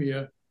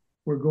Arabia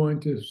were going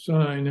to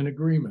sign an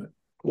agreement.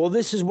 Well,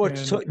 this is what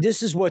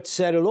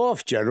set it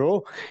off,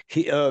 General.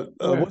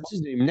 What's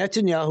his name?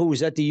 Netanyahu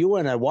was at the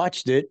UN. I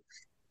watched it.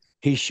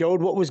 He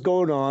showed what was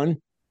going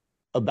on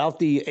about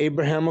the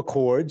Abraham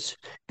Accords.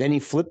 Then he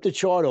flipped the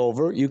chart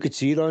over. You could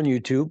see it on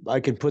YouTube.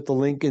 I can put the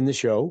link in the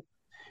show.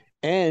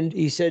 And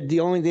he said the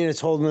only thing that's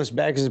holding us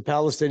back is the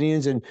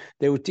Palestinians. And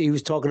he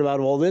was talking about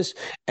all this.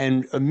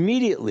 And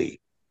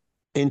immediately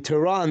in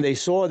Tehran, they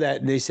saw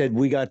that and they said,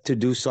 we got to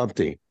do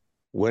something.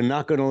 We're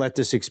not going to let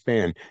this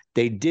expand.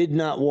 They did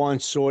not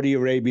want Saudi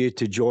Arabia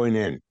to join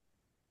in.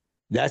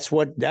 That's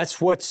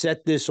what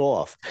set this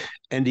off.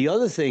 And the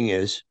other thing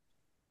is,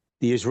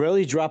 the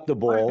Israelis dropped the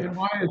ball.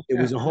 It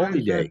was a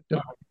holy day.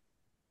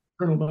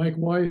 Colonel Mike,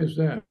 why is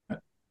that?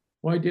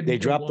 Why didn't they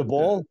drop the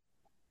ball? That?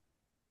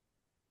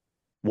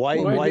 Why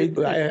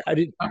I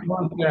didn't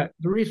want that.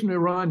 The reason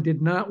Iran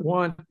did not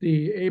want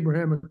the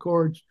Abraham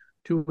Accords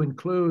to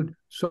include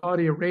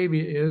Saudi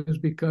Arabia is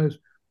because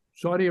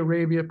Saudi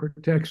Arabia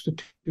protects the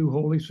two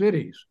holy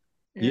cities.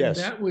 And yes.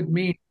 That would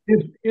mean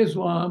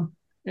Islam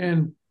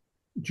and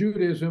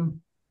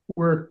Judaism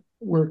were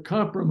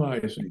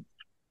compromising.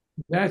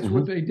 That's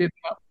what they did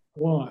not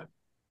want.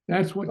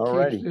 That's what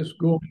keeps this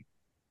going.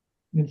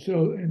 And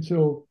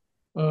so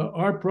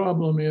our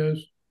problem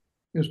is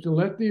to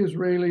let the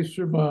Israelis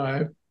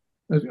survive.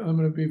 I'm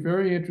going to be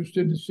very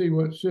interested to see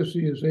what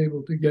Sisi is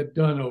able to get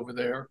done over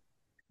there.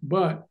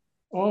 But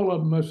all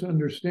of them must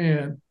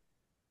understand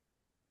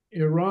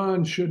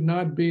Iran should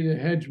not be the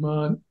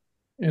hegemon,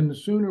 and the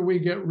sooner we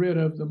get rid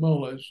of the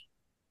mullahs,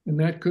 and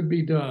that could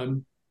be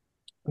done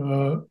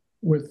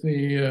with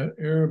the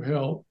Arab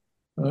help,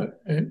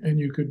 and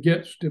you could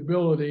get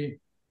stability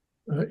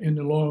in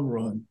the long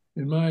run,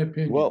 in my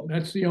opinion. Well,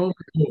 that's the only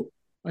hope.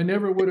 I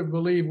never would have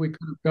believed we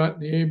could have gotten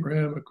the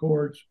Abraham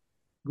Accords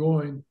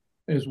going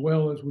as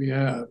well as we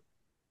have.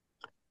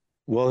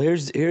 Well,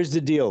 here's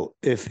the deal.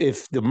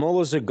 If the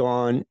mullahs are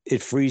gone,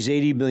 it frees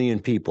 80 million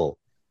people.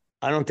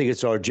 I don't think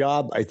it's our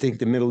job. I think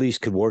the Middle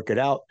East could work it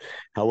out,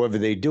 however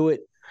they do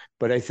it.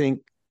 But I think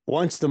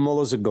once the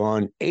mullahs are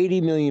gone,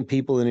 80 million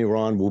people in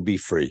Iran will be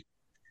free.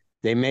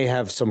 They may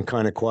have some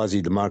kind of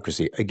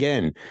quasi-democracy.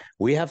 Again,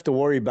 we have to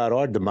worry about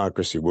our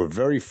democracy. We're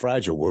very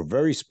fragile. We're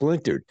very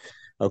splintered.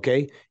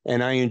 Okay.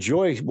 And I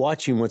enjoy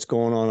watching what's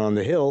going on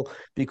the Hill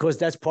because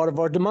that's part of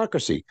our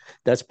democracy.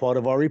 That's part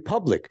of our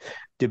republic.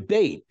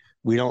 Debate.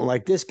 We don't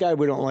like this guy.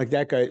 We don't like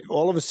that guy.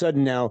 All of a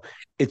sudden now,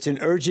 it's an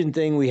urgent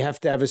thing. We have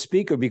to have a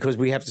speaker because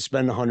we have to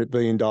spend $100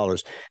 billion.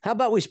 How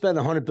about we spend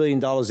 $100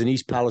 billion in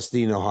East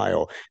Palestine,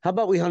 Ohio? How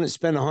about we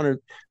spend $100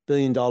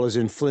 billion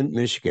in Flint,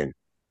 Michigan?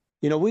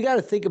 We got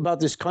to think about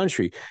this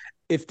country.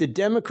 If the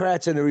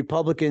Democrats and the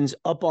Republicans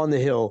up on the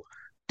Hill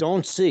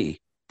don't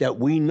see that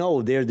we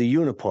know they're the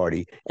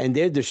uniparty and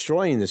they're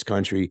destroying this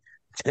country,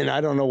 then I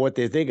don't know what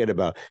they're thinking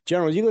about.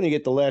 General, you're going to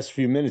get the last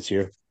few minutes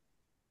here.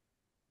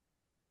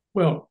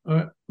 Well,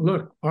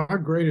 look, our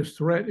greatest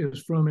threat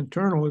is from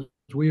internal, as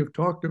we have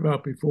talked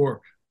about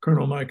before,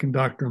 Colonel Mike and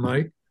Dr.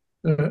 Mike.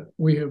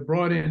 We have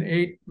brought in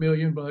 8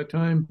 million. By the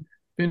time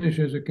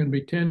finishes, it can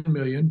be 10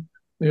 million.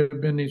 There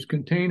have been these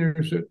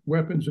containers that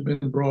weapons have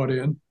been brought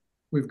in.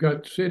 We've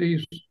got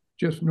cities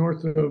just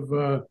north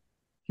of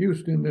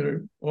Houston that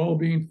are all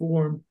being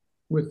formed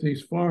with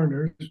these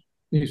foreigners,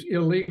 these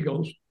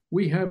illegals.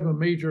 We have a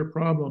major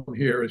problem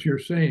here, as you're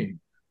saying,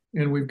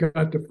 and we've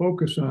got to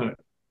focus on it.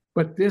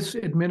 But this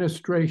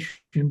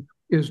administration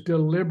is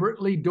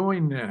deliberately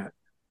doing that.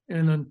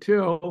 And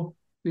until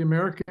the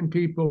American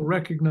people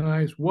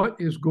recognize what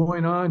is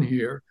going on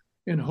here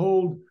and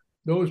hold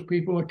those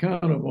people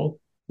accountable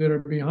that are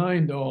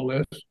behind all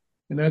this,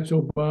 and that's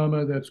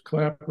Obama, that's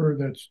Clapper,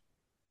 that's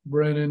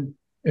Brennan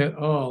et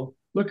al.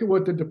 Look at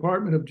what the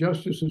Department of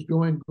Justice is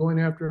doing,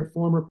 going after a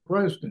former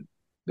president.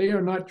 They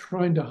are not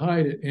trying to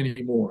hide it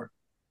anymore.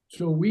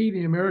 So we,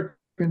 the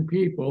American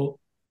people,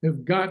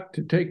 have got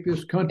to take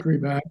this country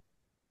back,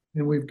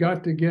 and we've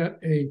got to get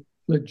a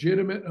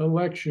legitimate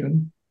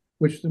election,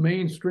 which the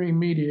mainstream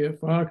media,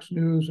 Fox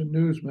News and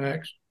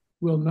Newsmax,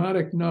 will not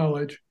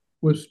acknowledge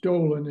was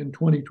stolen in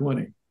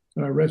 2020.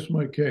 I rest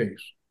my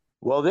case.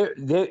 Well,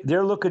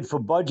 they're looking for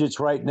budgets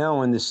right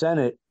now in the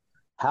Senate.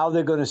 How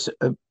they're going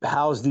to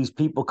house these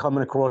people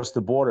coming across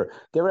the border?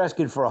 They're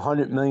asking for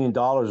 $100 million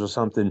or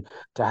something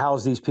to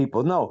house these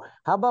people. No,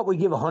 how about we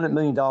give $100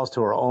 million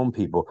to our own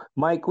people?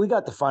 Mike, we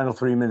got the final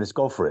 3 minutes.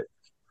 Go for it.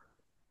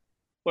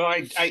 Well,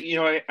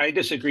 I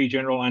disagree,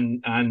 General.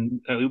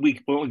 We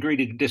will agree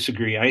to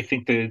disagree. I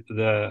think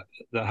the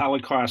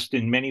Holocaust,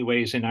 in many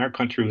ways, in our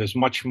country was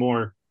much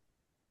more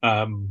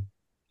of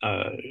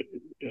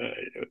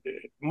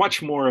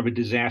a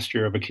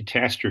disaster, of a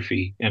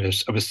catastrophe, and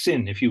of a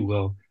sin, if you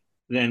will,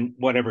 than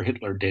whatever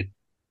Hitler did.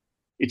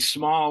 It's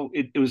small.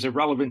 It was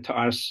irrelevant to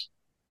us.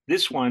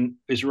 This one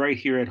is right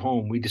here at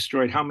home. We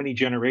destroyed how many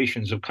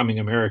generations of coming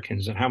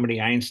Americans, and how many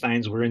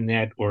Einsteins were in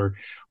that, or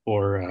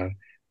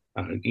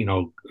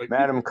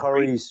Madam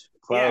Curry's,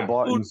 Clara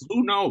Barton's.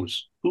 Who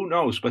knows? Who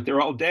knows? But they're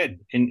all dead.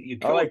 And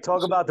all right,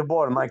 talk about the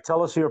border, Mike.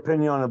 Tell us your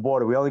opinion on the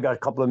border. We only got a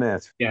couple of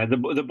minutes. Yeah, the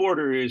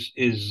border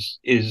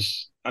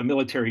is a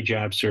military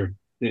job, sir.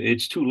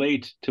 It's too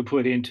late to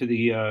put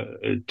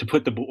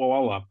the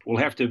wall up. We'll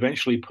have to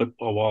eventually put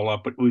a wall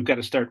up, but we've got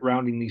to start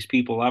rounding these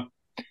people up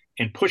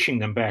and pushing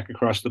them back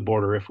across the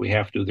border if we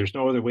have to. There's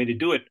no other way to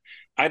do it.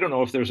 I don't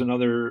know if there's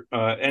another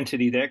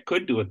entity that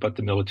could do it but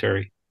the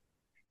military.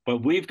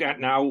 But we've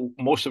got now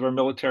most of our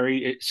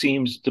military, it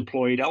seems,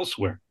 deployed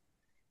elsewhere.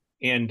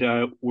 And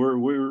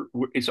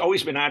it's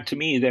always been odd to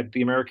me that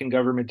the American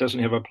government doesn't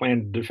have a plan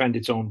to defend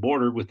its own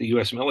border with the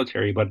U.S.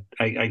 military. But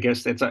I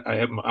guess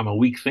I'm a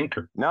weak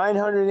thinker.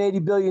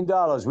 $980 billion.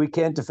 We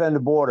can't defend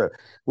the border.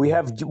 We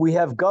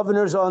have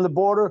governors on the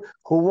border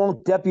who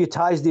won't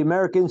deputize the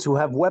Americans who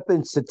have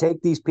weapons to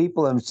take these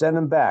people and send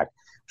them back.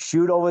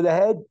 Shoot over the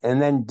head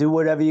and then do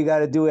whatever you got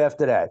to do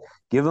after that.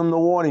 Give them the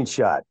warning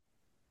shot.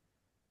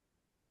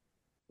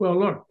 Well,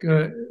 look,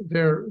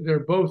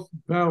 they're both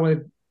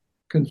valid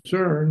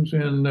concerns,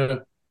 and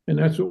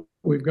that's what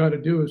we've got to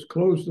do is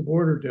close the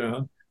border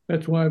down.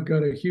 That's why I've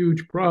got a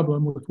huge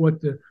problem with what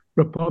the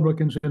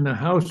Republicans in the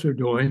House are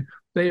doing.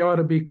 They ought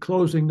to be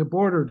closing the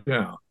border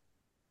down,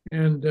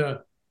 and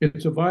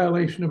it's a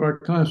violation of our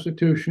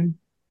Constitution.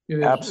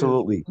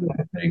 Absolutely.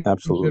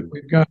 Absolutely.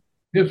 We've got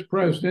this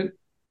president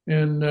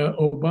and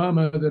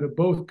Obama that have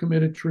both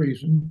committed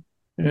treason.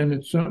 And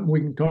it's something we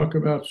can talk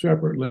about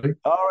separately.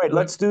 All right,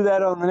 let's do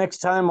that on the next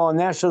time on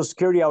National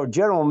Security Hour.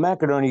 General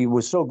McInerney,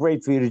 was so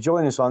great for you to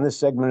join us on this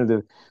segment of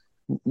the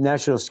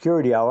National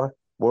Security Hour.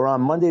 We're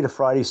on Monday to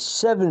Friday,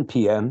 7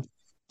 p.m.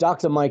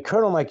 Dr. Mike,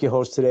 Colonel Mike, your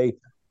host today,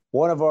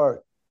 one of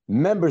our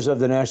members of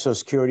the National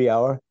Security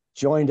Hour,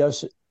 joined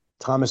us.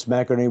 Thomas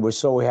McInerney, we're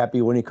so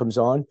happy when he comes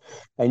on.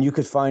 And you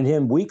could find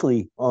him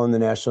weekly on the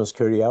National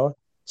Security Hour,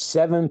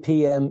 7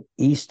 p.m.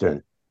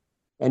 Eastern.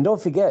 And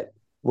don't forget,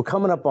 we're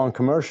coming up on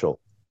commercial.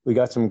 We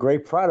got some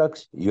great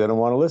products. You're going to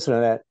want to listen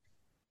to that.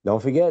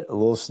 Don't forget, a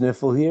little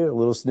sniffle here, a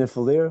little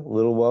sniffle there, a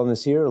little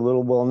wellness here, a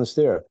little wellness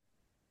there.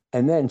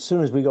 And then as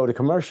soon as we go to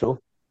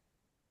commercial,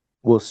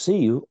 we'll see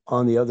you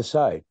on the other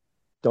side.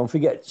 Don't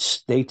forget,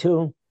 stay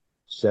tuned,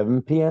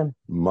 7 p.m.,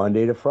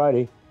 Monday to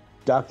Friday.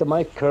 Dr.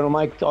 Mike, Colonel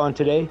Mike on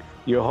today,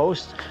 your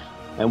host,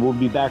 and we'll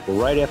be back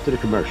right after the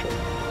commercial.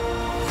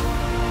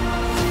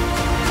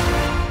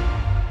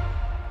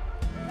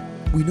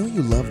 We know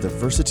you love the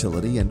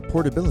versatility and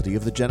portability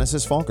of the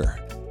Genesis Fogger,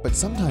 but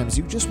sometimes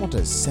you just want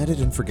to set it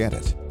and forget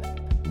it.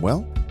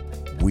 Well,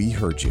 we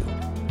heard you.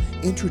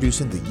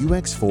 Introducing the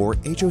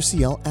UX4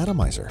 HOCL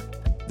Atomizer.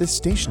 This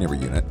stationary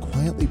unit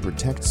quietly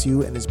protects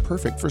you and is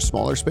perfect for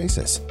smaller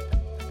spaces.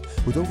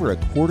 With over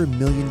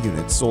 250,000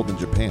 units sold in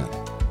Japan,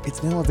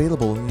 it's now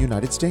available in the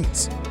United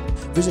States.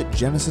 Visit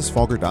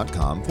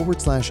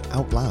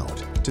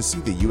genesisfogger.com/outloud to see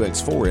the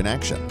UX4 in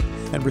action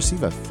and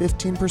receive a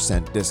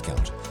 15%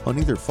 discount on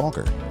either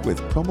Fogger with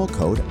promo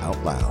code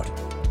OUTLOUD.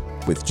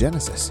 With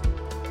Genesis,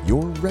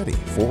 you're ready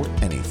for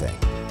anything.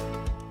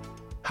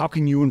 How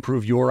can you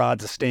improve your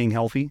odds of staying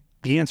healthy?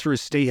 The answer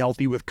is stay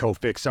healthy with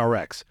Cofix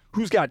RX.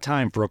 Who's got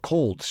time for a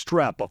cold,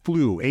 strep, a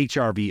flu,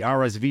 HRV,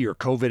 RSV, or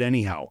COVID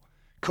anyhow?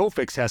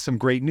 Cofix has some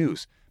great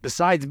news.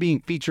 Besides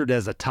being featured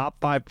as a top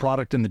 5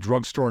 product in the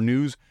drugstore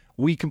news,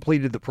 we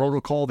completed the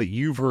protocol that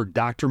you've heard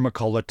Dr.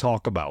 McCullough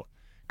talk about.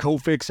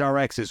 Cofix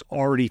RX is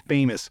already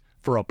famous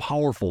for a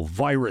powerful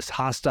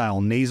virus-hostile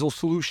nasal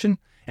solution,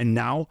 and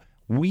now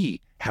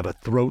we have a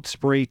throat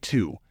spray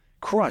too.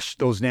 Crush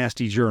those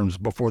nasty germs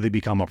before they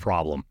become a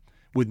problem.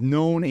 With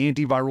known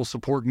antiviral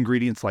support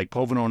ingredients like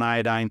povidone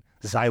iodine,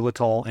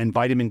 xylitol, and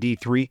vitamin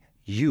D3,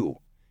 you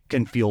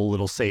can feel a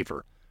little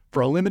safer.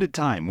 For a limited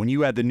time, when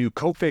you add the new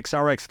Cofix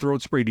RX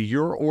throat spray to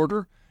your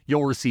order,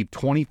 you'll receive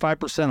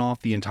 25%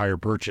 off the entire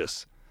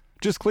purchase.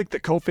 Just click the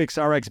Cofix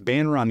RX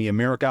banner on the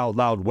America Out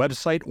Loud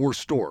website or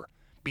store.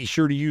 Be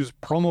sure to use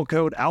promo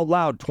code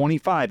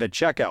OUTLOUD25 at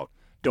checkout.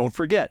 Don't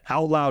forget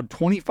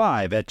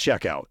OUTLOUD25 at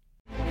checkout.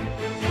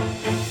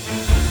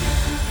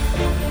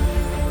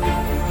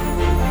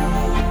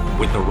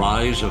 With the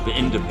rise of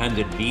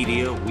independent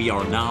media, we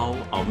are now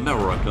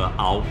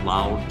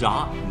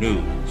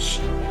AmericaOutloud.news.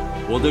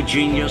 For the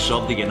genius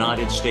of the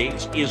United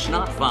States is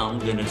not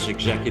found in its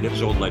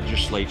executives or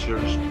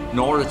legislatures,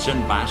 nor its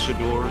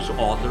ambassadors,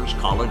 authors,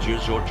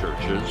 colleges, or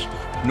churches,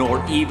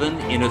 nor even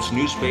in its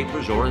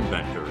newspapers or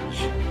inventors.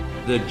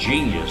 The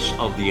genius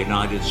of the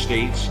United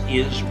States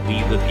is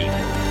we the people.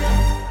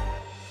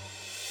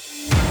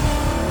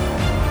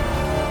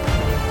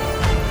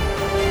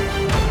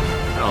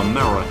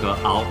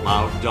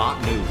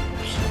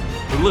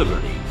 AmericaOutloud.news.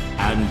 Liberty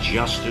and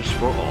justice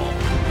for all.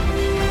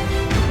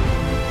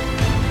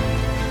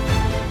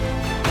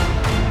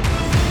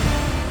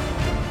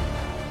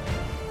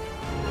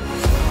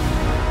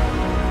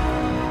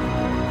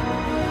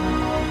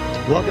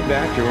 Welcome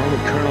back. You're on with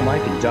Colonel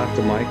Mike and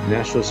Dr. Mike,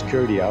 National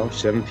Security Hour,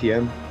 7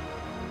 p.m.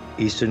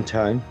 Eastern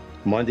Time,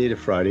 Monday to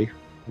Friday,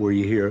 where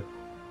you hear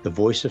the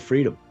voice of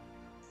freedom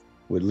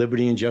with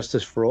liberty and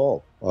justice for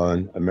all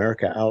on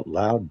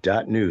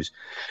AmericaOutloud.news.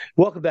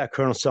 Welcome back,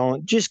 Colonel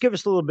Sellin. Just give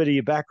us a little bit of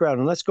your background,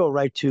 and let's go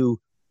right to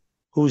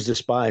who's the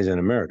spies in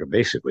America,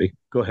 basically.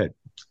 Go ahead.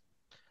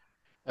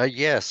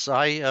 Yes,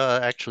 I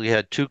actually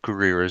had two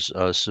careers,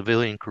 a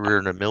civilian career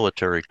and a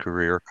military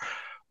career.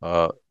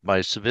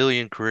 My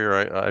civilian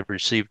career, I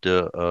received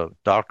a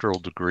doctoral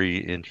degree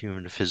in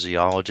human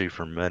physiology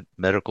from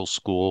medical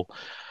school,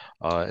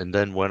 and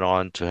then went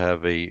on to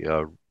have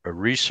a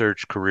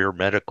research career,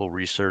 medical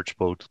research,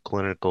 both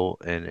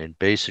clinical and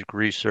basic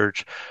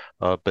research.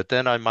 But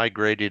then I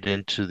migrated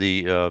into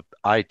the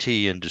IT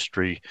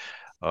industry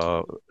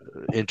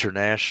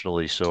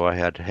internationally. So I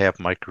had half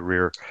my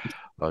career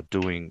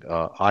doing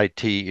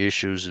IT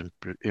issues,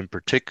 in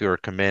particular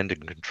command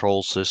and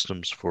control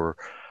systems for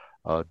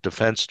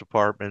defense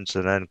departments,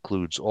 and that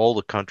includes all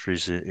the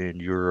countries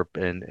in Europe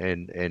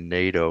and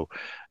NATO,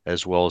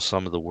 as well as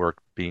some of the work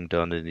being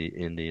done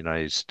in the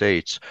United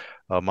States.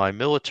 My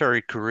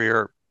military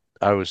career,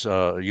 I was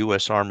a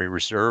U.S. Army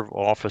Reserve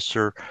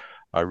officer.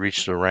 I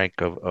reached the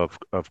rank of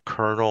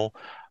colonel.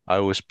 I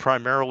was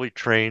primarily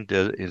trained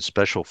in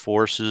special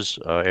forces.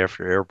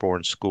 After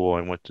airborne school,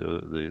 I went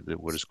to the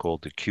what is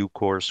called the Q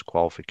course,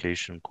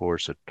 qualification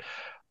course at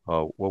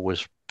what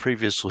was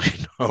previously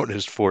known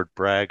as Fort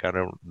Bragg. I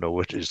don't know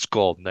what it's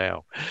called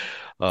now,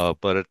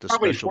 but at the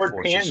Probably Special Fort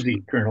Forces.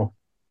 Pansy, Colonel.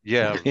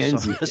 Yeah,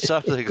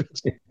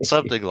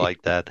 something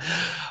like that.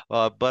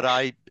 But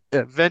I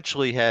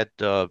eventually had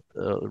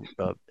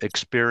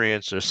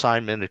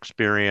assignment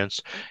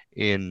experience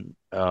in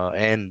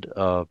and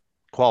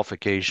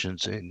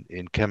qualifications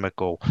in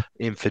chemical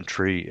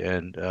infantry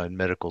and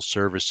medical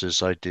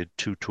services. I did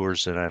 2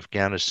 tours in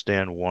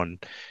Afghanistan, one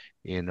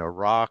in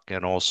Iraq,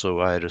 and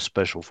also I had a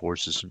special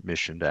forces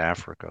mission to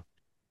Africa.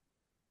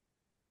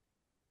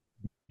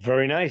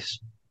 Very nice.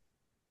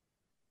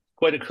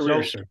 Quite a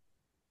career, sir.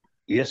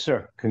 Yes,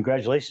 sir.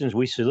 Congratulations.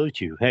 We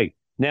salute you. Hey,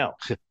 now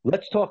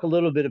let's talk a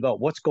little bit about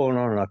what's going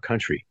on in our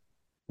country.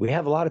 We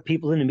have a lot of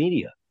people in the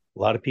media,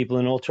 a lot of people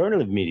in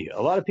alternative media,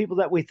 a lot of people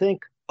that we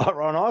think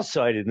are on our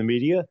side in the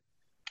media.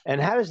 And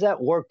how does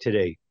that work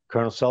today,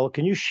 Colonel Sellin?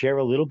 Can you share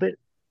a little bit?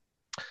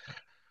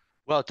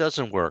 Well, it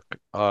doesn't work.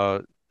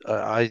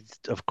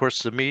 Of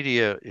course, the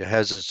media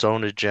has its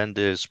own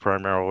agenda. It's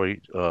primarily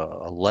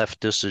a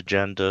leftist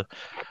agenda,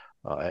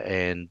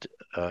 and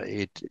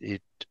it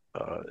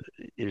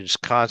is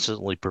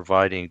constantly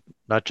providing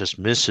not just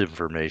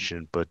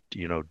misinformation, but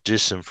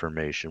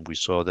disinformation. We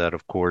saw that,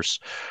 of course,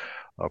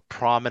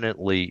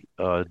 prominently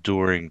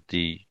during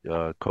the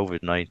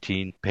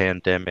COVID-19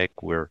 pandemic,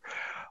 where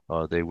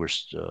they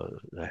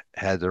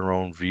had their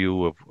own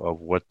view of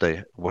what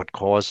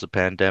caused the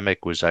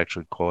pandemic was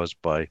actually caused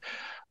by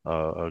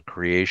a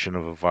creation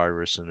of a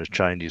virus in a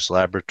Chinese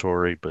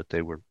laboratory, but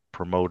they were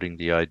promoting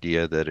the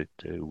idea that it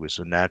was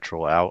a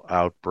natural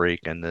outbreak,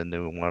 and then they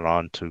went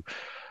on to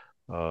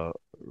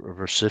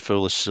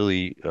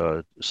vociferously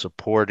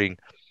supporting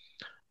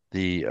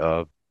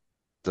the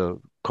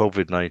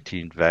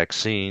COVID-19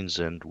 vaccines,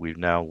 and we've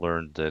now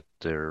learned that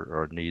they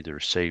are neither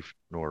safe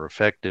nor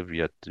effective.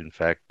 Yet, in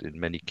fact, in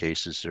many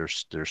cases,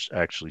 they're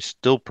actually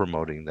still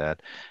promoting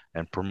that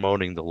and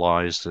promoting the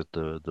lies that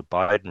the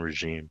Biden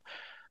regime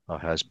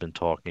has been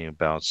talking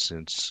about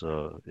since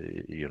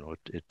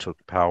it took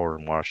power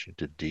in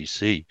Washington,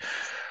 D.C.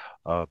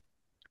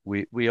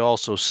 We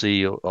also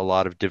see a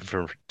lot of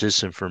different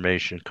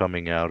disinformation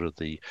coming out of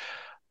the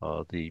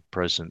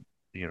present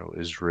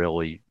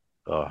Israeli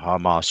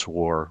Hamas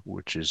war,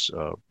 which is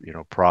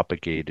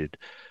propagated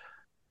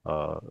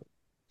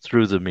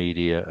through the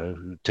media,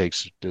 who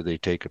they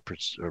take a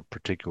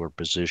particular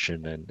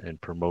position and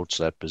promotes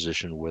that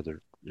position,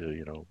 whether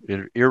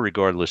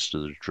irregardless to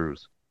the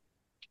truth.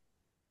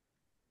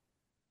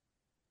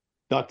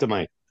 Dr.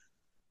 Mike.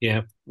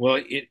 Yeah,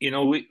 well,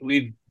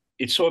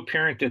 it's so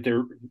apparent that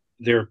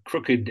they're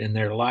crooked and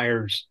they're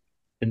liars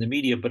in the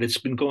media, but it's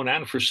been going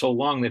on for so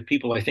long that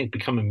people, I think,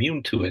 become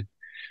immune to it.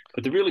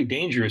 But the really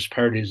dangerous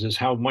part is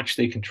how much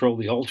they control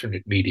the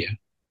alternate media.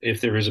 If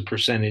there is a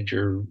percentage,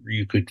 or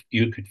you could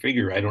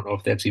figure, I don't know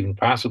if that's even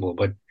possible,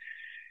 but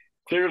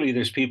clearly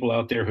there's people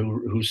out there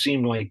who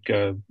seem like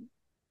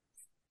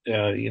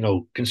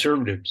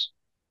conservatives,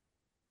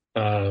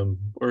 or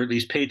at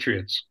least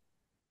patriots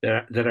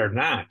that are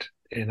not.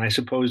 And I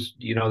suppose,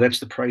 that's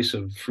the price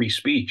of free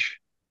speech.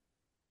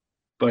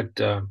 But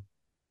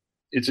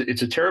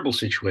it's a terrible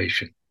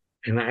situation.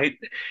 And I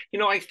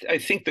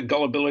think the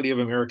gullibility of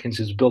Americans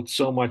is built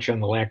so much on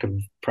the lack of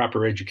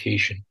proper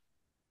education.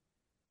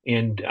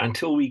 And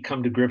until we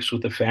come to grips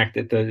with the fact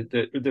that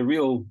the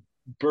real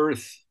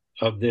birth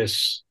of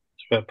this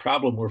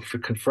problem we're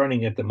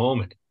confronting at the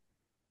moment,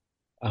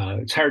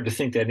 it's hard to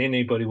think that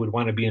anybody would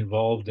want to be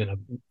involved in a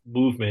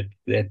movement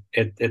that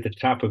at the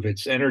top of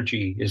its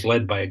energy is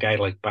led by a guy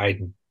like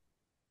Biden.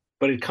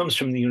 But it comes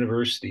from the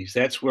universities.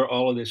 That's where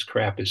all of this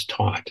crap is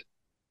taught,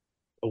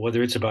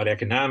 whether it's about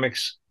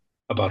economics,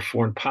 about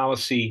foreign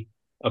policy,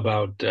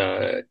 about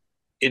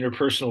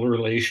interpersonal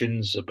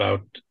relations,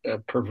 about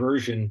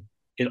perversion.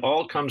 It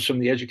all comes from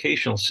the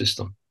educational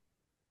system.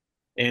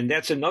 And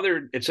it's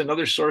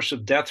another source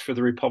of death for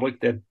the republic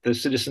that the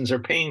citizens are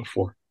paying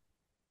for.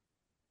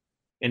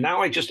 And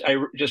now I just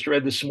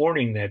read this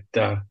morning that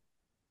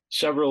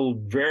several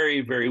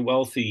very, very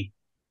wealthy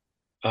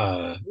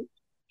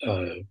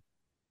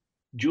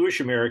Jewish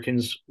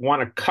Americans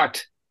want to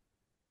cut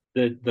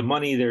the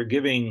money they're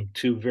giving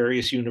to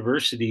various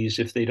universities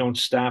if they don't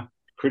stop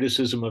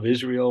criticism of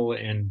Israel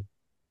and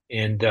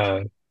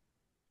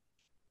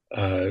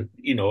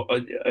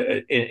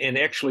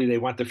actually they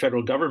want the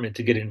federal government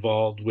to get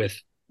involved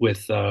with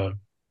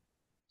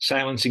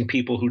silencing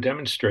people who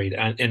demonstrate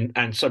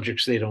on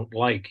subjects they don't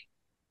like.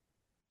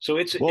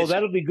 So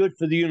that'll be good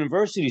for the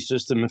university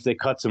system if they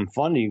cut some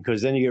funding,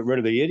 because then you get rid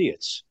of the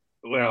idiots.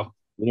 Well,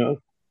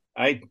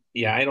 I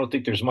don't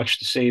think there's much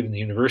to save in the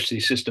university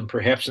system,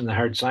 perhaps in the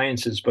hard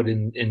sciences, but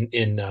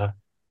in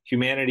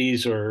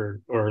humanities or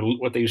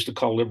what they used to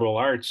call liberal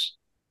arts,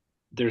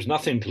 there's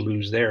nothing to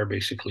lose there,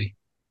 basically.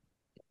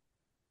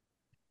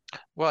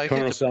 Well, I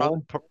think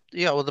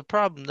the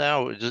problem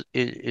now is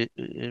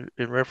in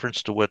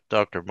reference to what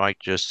Dr. Mike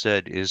just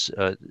said is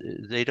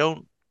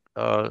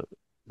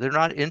they're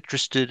not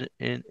interested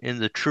in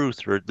the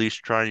truth, or at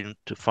least trying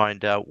to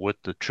find out what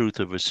the truth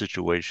of a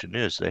situation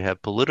is. They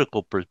have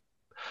political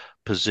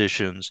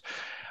positions,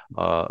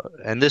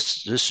 and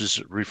this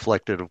is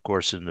reflected, of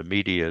course, in the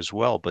media as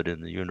well, but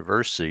in the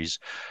universities,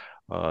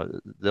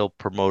 they'll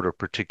promote a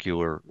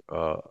particular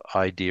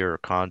idea or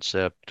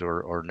concept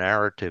or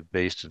narrative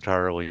based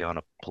entirely on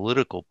a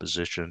political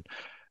position,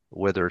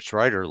 whether it's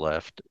right or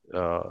left,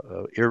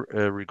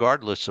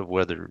 regardless of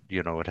whether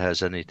it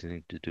has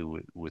anything to do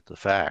with the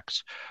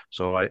facts.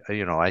 So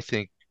I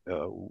think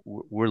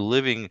we're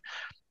living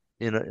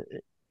in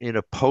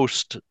a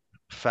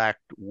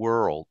post-fact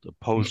world, a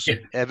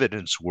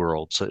post-evidence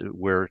world,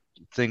 where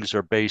things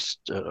are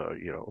based,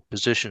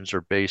 positions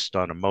are based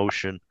on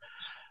emotion,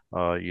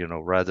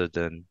 rather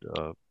than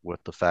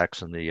what the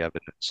facts and the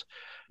evidence.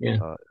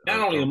 Yeah, not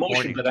only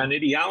emotion, but on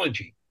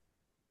ideology.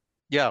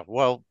 Yeah,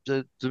 well,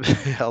 the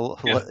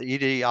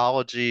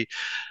ideology,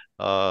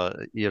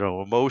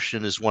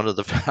 emotion is one of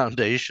the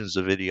foundations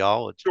of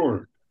ideology,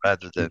 sure,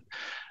 rather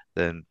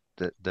than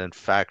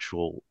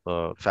factual,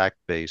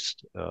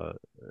 fact-based,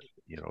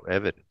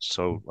 evidence.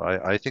 So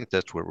I think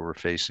that's what we're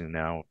facing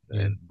now,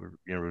 and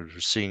we're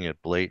seeing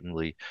it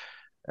blatantly,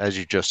 as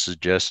you just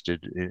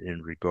suggested,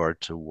 in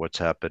regard to what's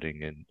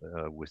happening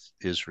with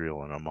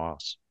Israel and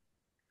Hamas.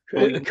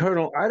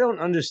 Colonel, I don't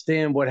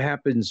understand what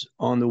happens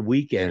on the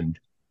weekend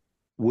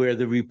where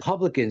the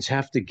Republicans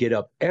have to get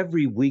up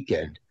every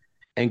weekend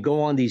and go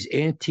on these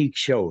antique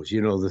shows,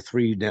 the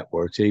three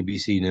networks,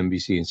 ABC and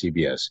NBC and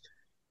CBS,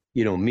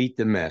 Meet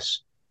the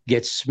Mess,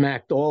 get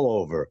smacked all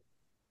over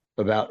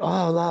about,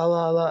 la,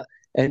 la, la,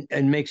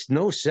 and makes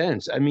no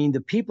sense. I mean,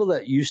 the people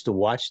that used to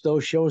watch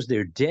those shows,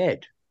 they're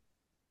dead.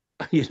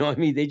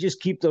 They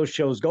just keep those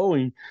shows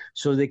going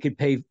so they could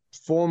pay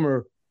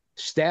former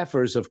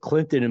staffers of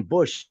Clinton and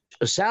Bush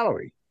a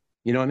salary.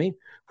 You know what I mean?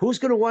 Who's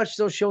going to watch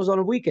those shows on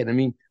a weekend? I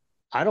mean,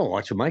 I don't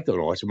watch them. Mike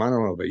don't watch them. I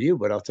don't know about you,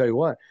 but I'll tell you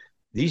what,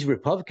 these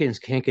Republicans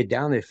can't get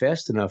down there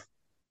fast enough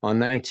on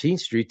 19th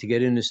Street to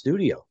get in the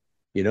studio,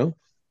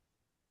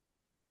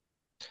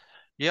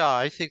 Yeah,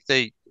 I think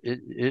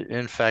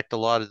in fact, a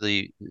lot of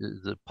the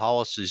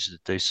policies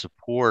that they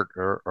support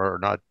are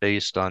not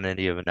based on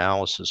any of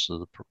analysis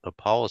of the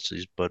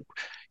policies, but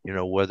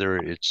whether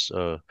it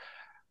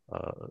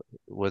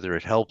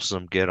helps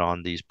them get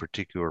on these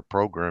particular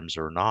programs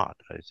or not.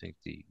 I think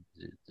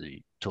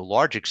to a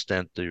large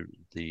extent the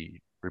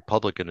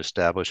Republican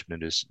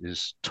establishment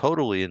is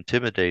totally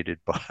intimidated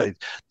by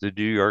the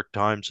New York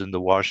Times and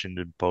the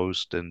Washington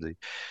Post and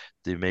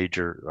the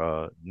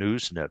major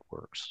news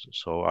networks.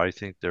 So I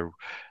think there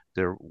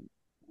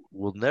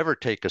will never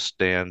take a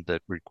stand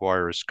that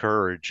requires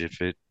courage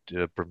if it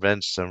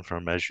prevents them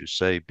from, as you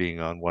say, being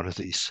on one of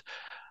these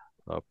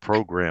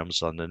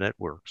programs on the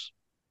networks.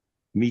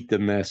 Meet the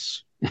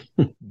mess,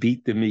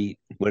 beat the meat,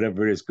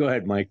 whatever it is. Go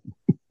ahead, Mike.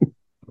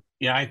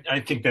 Yeah, I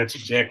think that's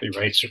exactly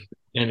right, sir.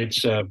 And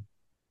it's what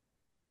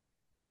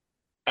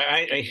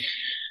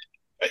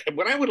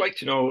I would like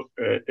to know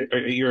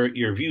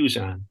your views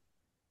on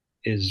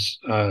is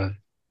the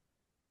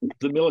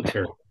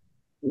military.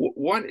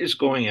 what is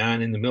going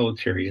on in the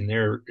military? And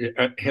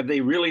have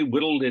they really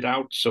whittled it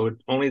out so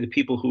only the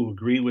people who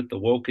agree with the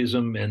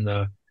wokeism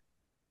and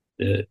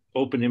the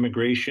open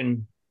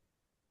immigration,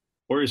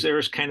 or is there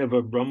a kind of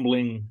a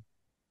rumbling,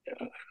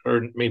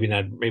 or maybe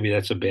not, maybe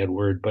that's a bad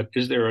word, but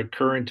is there a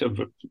current of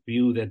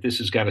view that this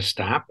has got to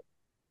stop?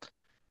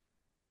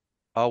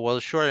 Well,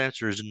 the short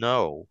answer is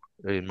no,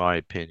 in my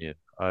opinion.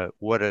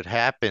 What had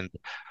happened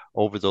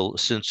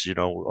since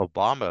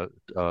Obama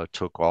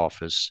took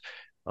office,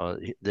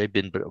 they've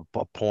been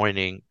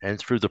appointing, and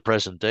through the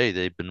present day,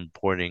 they've been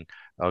appointing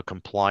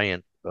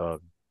compliant,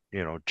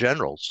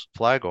 generals,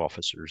 flag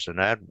officers, and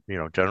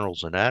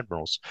generals and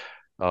admirals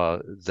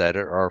that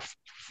are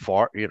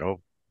far,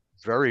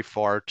 very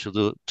far to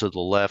the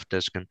left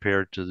as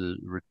compared to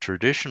the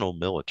traditional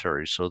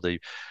military. So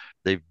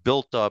they've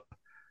built up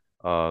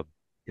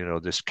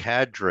this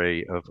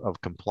cadre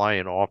of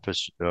compliant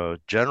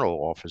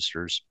general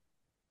officers,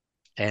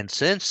 and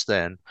since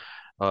then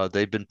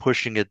they've been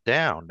pushing it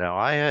down. Now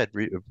I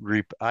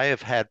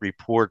have had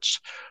reports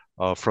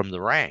from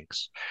the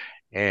ranks,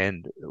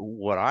 and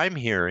what I'm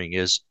hearing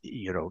is,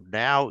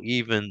 now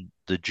even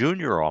the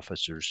junior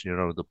officers,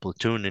 the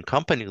platoon and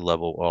company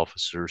level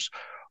officers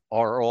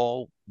are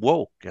all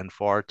woke and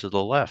far to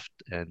the left.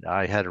 And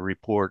I had a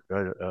report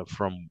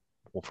from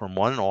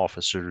one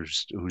officer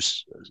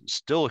who's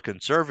still a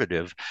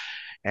conservative,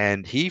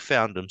 and he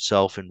found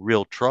himself in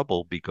real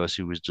trouble because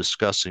he was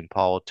discussing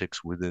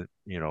politics within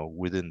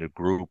the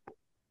group,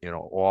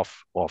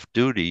 off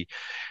duty,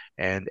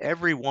 and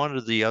every one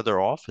of the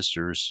other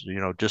officers,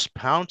 just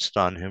pounced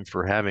on him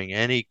for having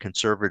any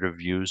conservative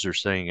views or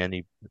saying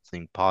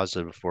anything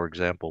positive, for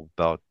example,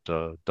 about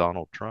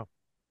Donald Trump.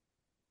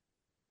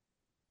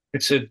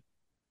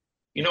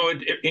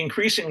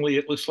 Increasingly,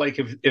 it looks like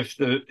if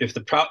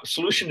the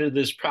solution to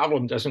this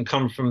problem doesn't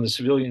come from the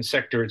civilian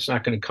sector, it's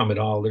not going to come at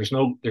all. There's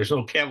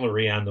no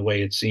cavalry on the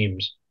way, it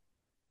seems.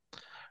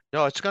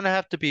 No, it's going to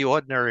have to be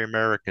ordinary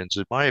Americans.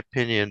 In my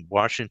opinion,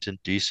 Washington,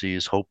 D.C.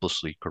 is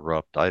hopelessly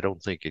corrupt. I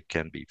don't think it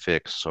can be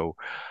fixed. So,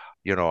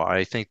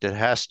 I think there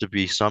has to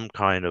be some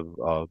kind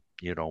of,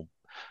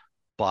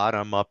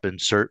 bottom-up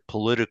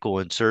political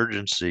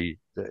insurgency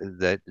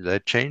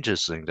that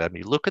changes things. I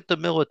mean, look at the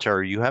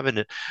military. You have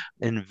an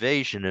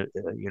invasion.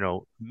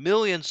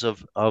 Millions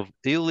of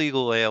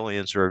illegal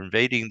aliens are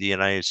invading the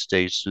United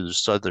States through the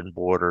southern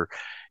border,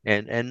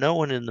 and no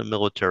one in the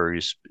military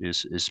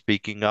is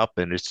speaking up,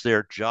 and it's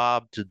their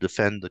job to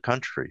defend the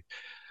country.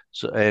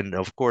 So, and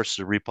of course,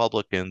 the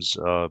Republicans,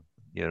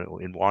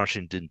 in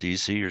Washington,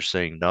 D.C., are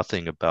saying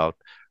nothing about,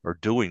 or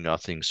doing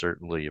nothing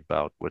certainly,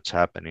 about what's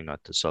happening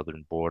at the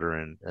southern border,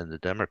 and the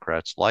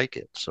Democrats like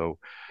it. So,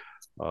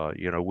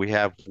 we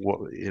have,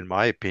 in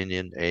my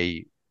opinion,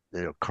 a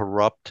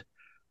corrupt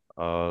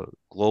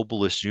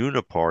globalist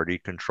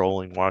uniparty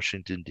controlling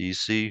Washington,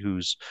 D.C.,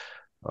 whose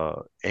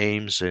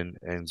aims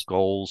and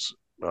goals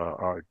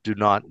do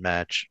not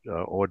match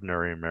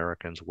ordinary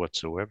Americans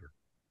whatsoever.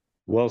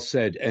 Well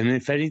said. And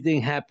if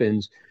anything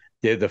happens,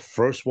 they're the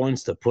first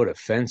ones to put a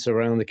fence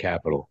around the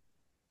Capitol.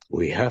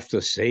 We have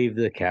to save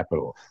the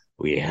Capitol.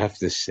 We have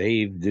to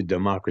save the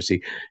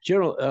democracy.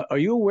 General, are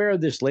you aware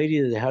of this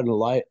lady that had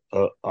a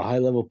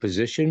high-level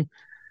position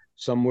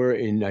somewhere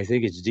in, I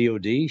think it's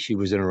DOD? She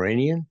was an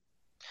Iranian.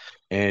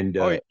 And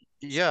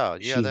yeah,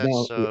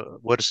 that's now,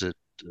 what is it?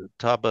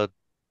 Tabatabith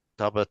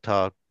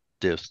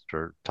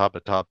or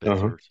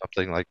Tabatabith or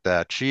something like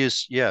that. She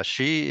is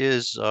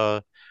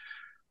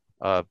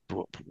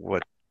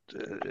what,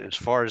 as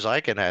far as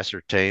I can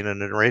ascertain,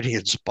 an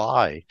Iranian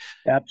spy.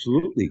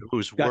 Absolutely.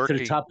 Who's got working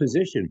to the top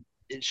position.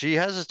 She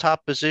has a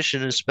top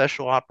position in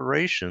special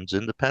operations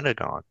in the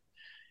Pentagon.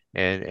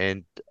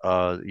 And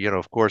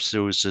of course,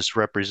 there was this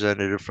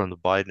representative from the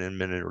Biden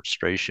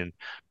administration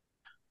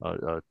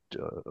to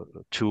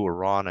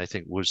Iran. I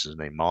think was his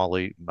name,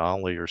 Mali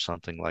or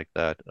something like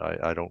that.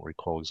 I don't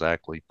recall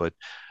exactly, but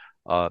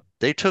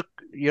they took,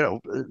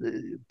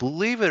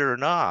 believe it or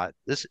not,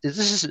 this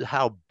is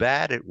how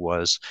bad it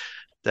was,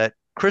 that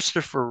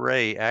Christopher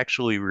Wray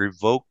actually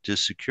revoked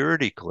his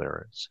security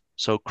clearance.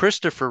 So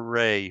Christopher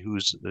Wray,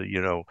 who's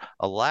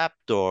a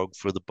lapdog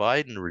for the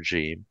Biden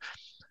regime,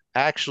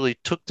 actually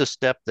took the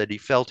step that he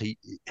felt he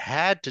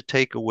had to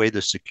take away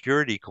the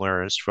security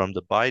clearance from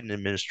the Biden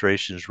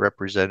administration's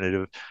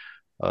representative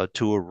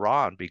to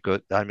Iran, because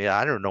I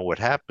don't know what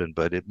happened,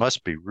 but it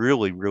must be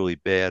really, really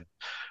bad,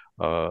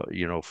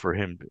 for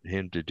him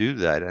to do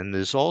that. And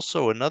there's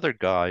also another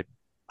guy,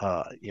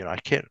 I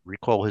can't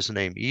recall his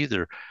name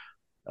either,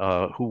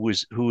 who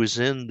was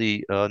in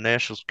the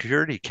National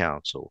Security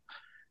Council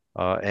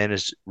and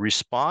is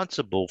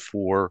responsible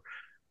for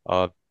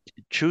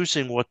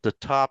choosing what the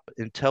top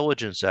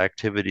intelligence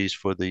activities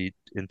for the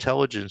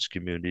intelligence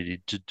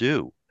community to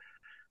do.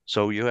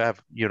 So you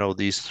have,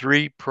 these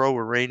three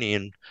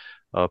pro-Iranian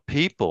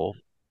people,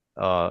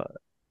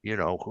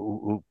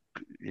 who,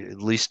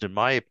 at least in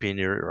my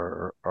opinion,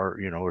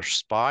 are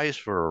spies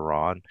for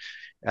Iran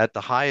at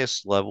the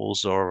highest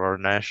levels of our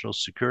national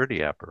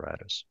security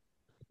apparatus.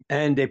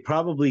 And they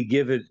probably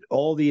give it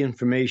all the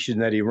information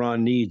that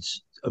Iran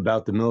needs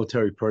about the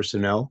military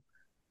personnel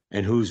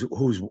and who's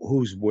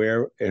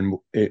where and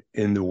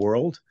in the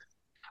world?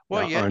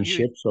 Well, yeah, on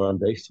ships or on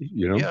bases,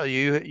 Yeah,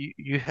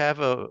 you have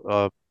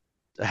a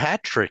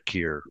hat trick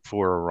here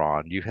for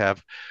Iran. You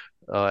have,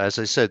 as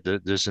I said,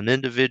 there's an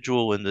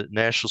individual in the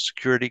National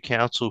Security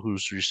Council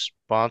who's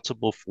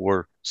responsible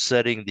for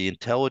setting the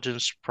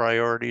intelligence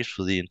priorities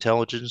for the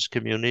intelligence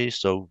community.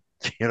 So,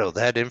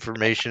 that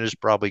information is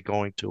probably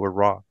going to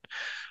Iran.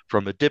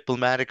 From a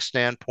diplomatic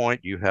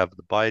standpoint, you have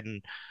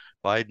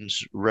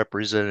Biden's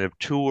representative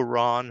to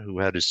Iran who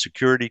had his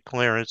security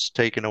clearance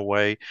taken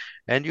away.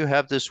 And you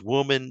have this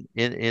woman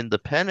in the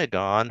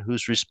Pentagon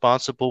who's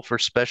responsible for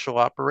special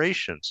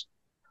operations.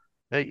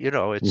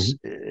 It's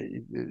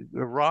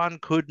Iran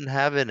couldn't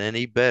have it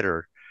any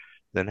better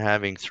than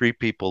having three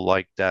people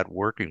like that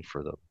working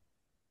for them.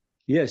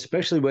 Yeah,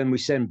 especially when we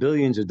send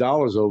billions of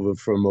dollars over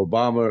from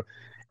Obama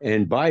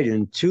and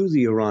Biden to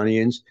the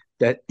Iranians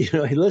that,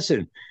 hey,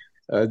 listen,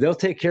 they'll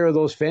take care of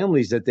those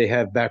families that they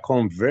have back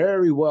home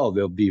very well.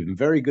 They'll be in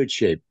very good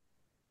shape,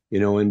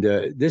 and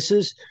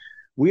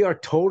we are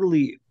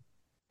totally,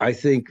 I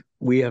think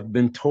we have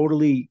been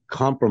totally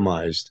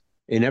compromised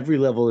in every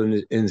level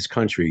in this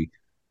country.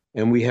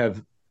 And we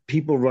have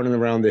people running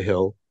around the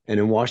Hill and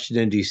in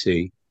Washington,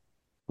 D.C.,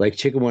 like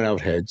chicken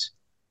without heads.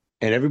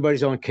 And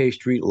everybody's on K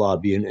Street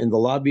lobbying. And the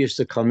lobbyists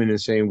are coming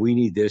and saying, we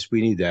need this, we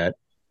need that.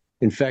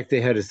 In fact,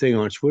 they had a thing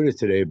on Twitter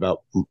today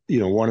about,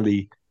 one of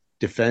the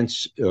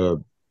defense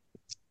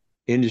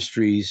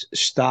industries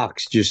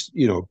stocks just,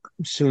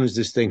 as soon as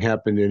this thing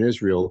happened in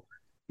Israel,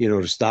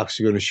 the stocks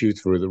are going to shoot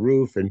through the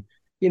roof. And,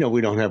 we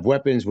don't have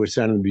weapons. We're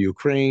sending them to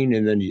Ukraine.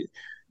 And then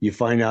you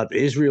find out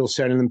Israel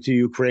sending them to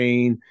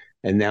Ukraine.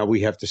 And now we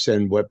have to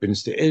send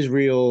weapons to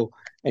Israel.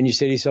 And you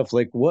say to yourself,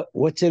 like,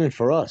 what's in it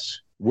for us?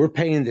 We're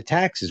paying the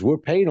taxes. We're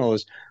paying all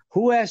this.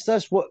 Who asked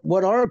us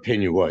what our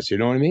opinion was? You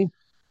know what I mean?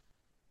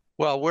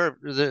 Well, we're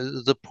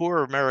the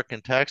poor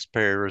American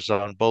taxpayers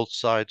on both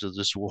sides of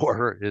this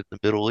war in the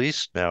Middle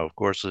East now. Of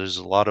course, there's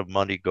a lot of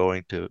money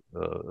going to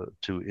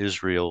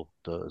Israel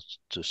to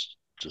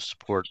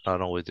support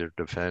not only their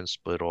defense,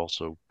 but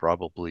also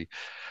probably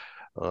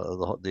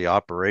the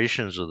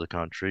operations of the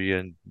country.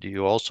 And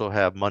you also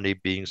have money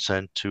being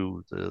sent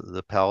to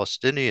the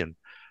Palestinian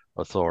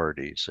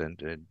authorities,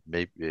 and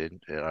maybe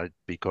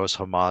because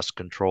Hamas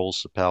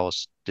controls the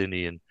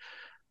Palestinian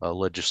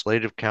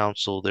legislative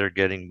council, they're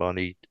getting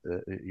money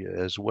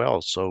as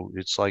well. So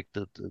it's like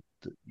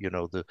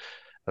the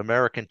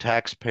American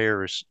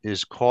taxpayer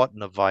is caught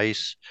in a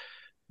vice,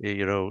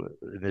 in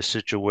a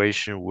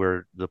situation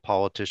where the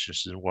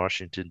politicians in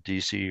Washington,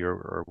 D.C.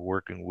 are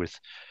working with,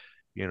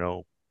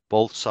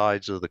 both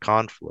sides of the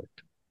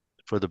conflict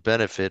for the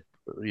benefit,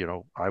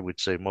 I would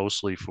say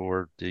mostly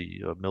for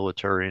the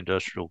military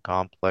industrial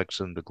complex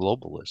and the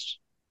globalists.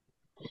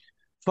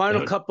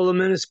 Final couple of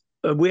minutes.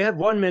 We have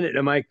 1 minute.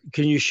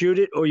 Can you shoot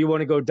it, or you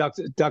want to go,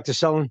 Dr.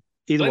 Sellin?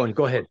 Either one.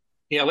 Go ahead.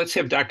 Yeah, let's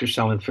have Dr.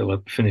 Sellin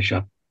finish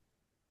up.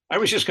 I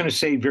was just going to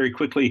say very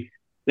quickly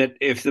that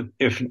if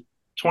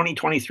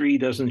 2023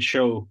 doesn't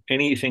show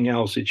anything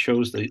else, it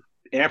shows the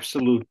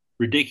absolute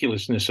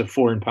ridiculousness of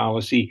foreign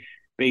policy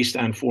based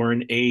on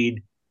foreign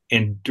aid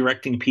and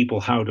directing people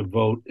how to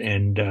vote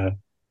and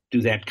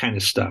do that kind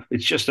of stuff.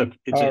 It's just a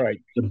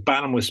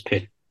bottomless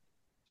pit.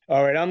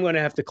 All right, I'm going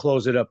to have to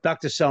close it up.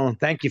 Dr. Sellin,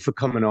 thank you for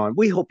coming on.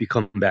 We hope you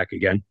come back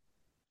again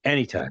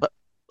anytime.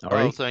 All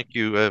right. Thank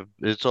you.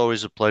 It's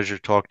always a pleasure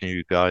talking to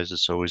you guys.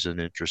 It's always an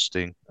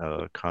interesting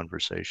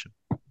conversation.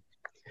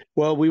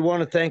 Well, we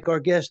want to thank our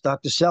guest,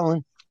 Dr.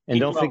 Sellin. And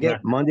don't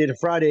forget, Monday to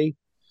Friday,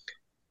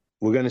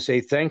 we're going to say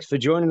thanks for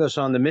joining us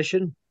on the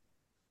mission.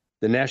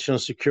 The National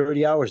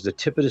Security Hour is the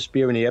tip of the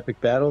spear in the epic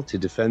battle to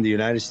defend the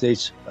United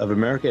States of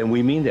America, and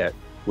we mean that.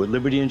 With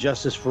liberty and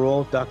justice for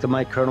all, Dr.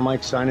 Mike, Colonel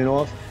Mike signing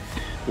off.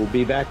 We'll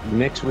be back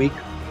next week,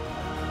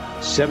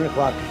 7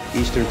 o'clock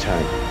Eastern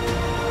Time.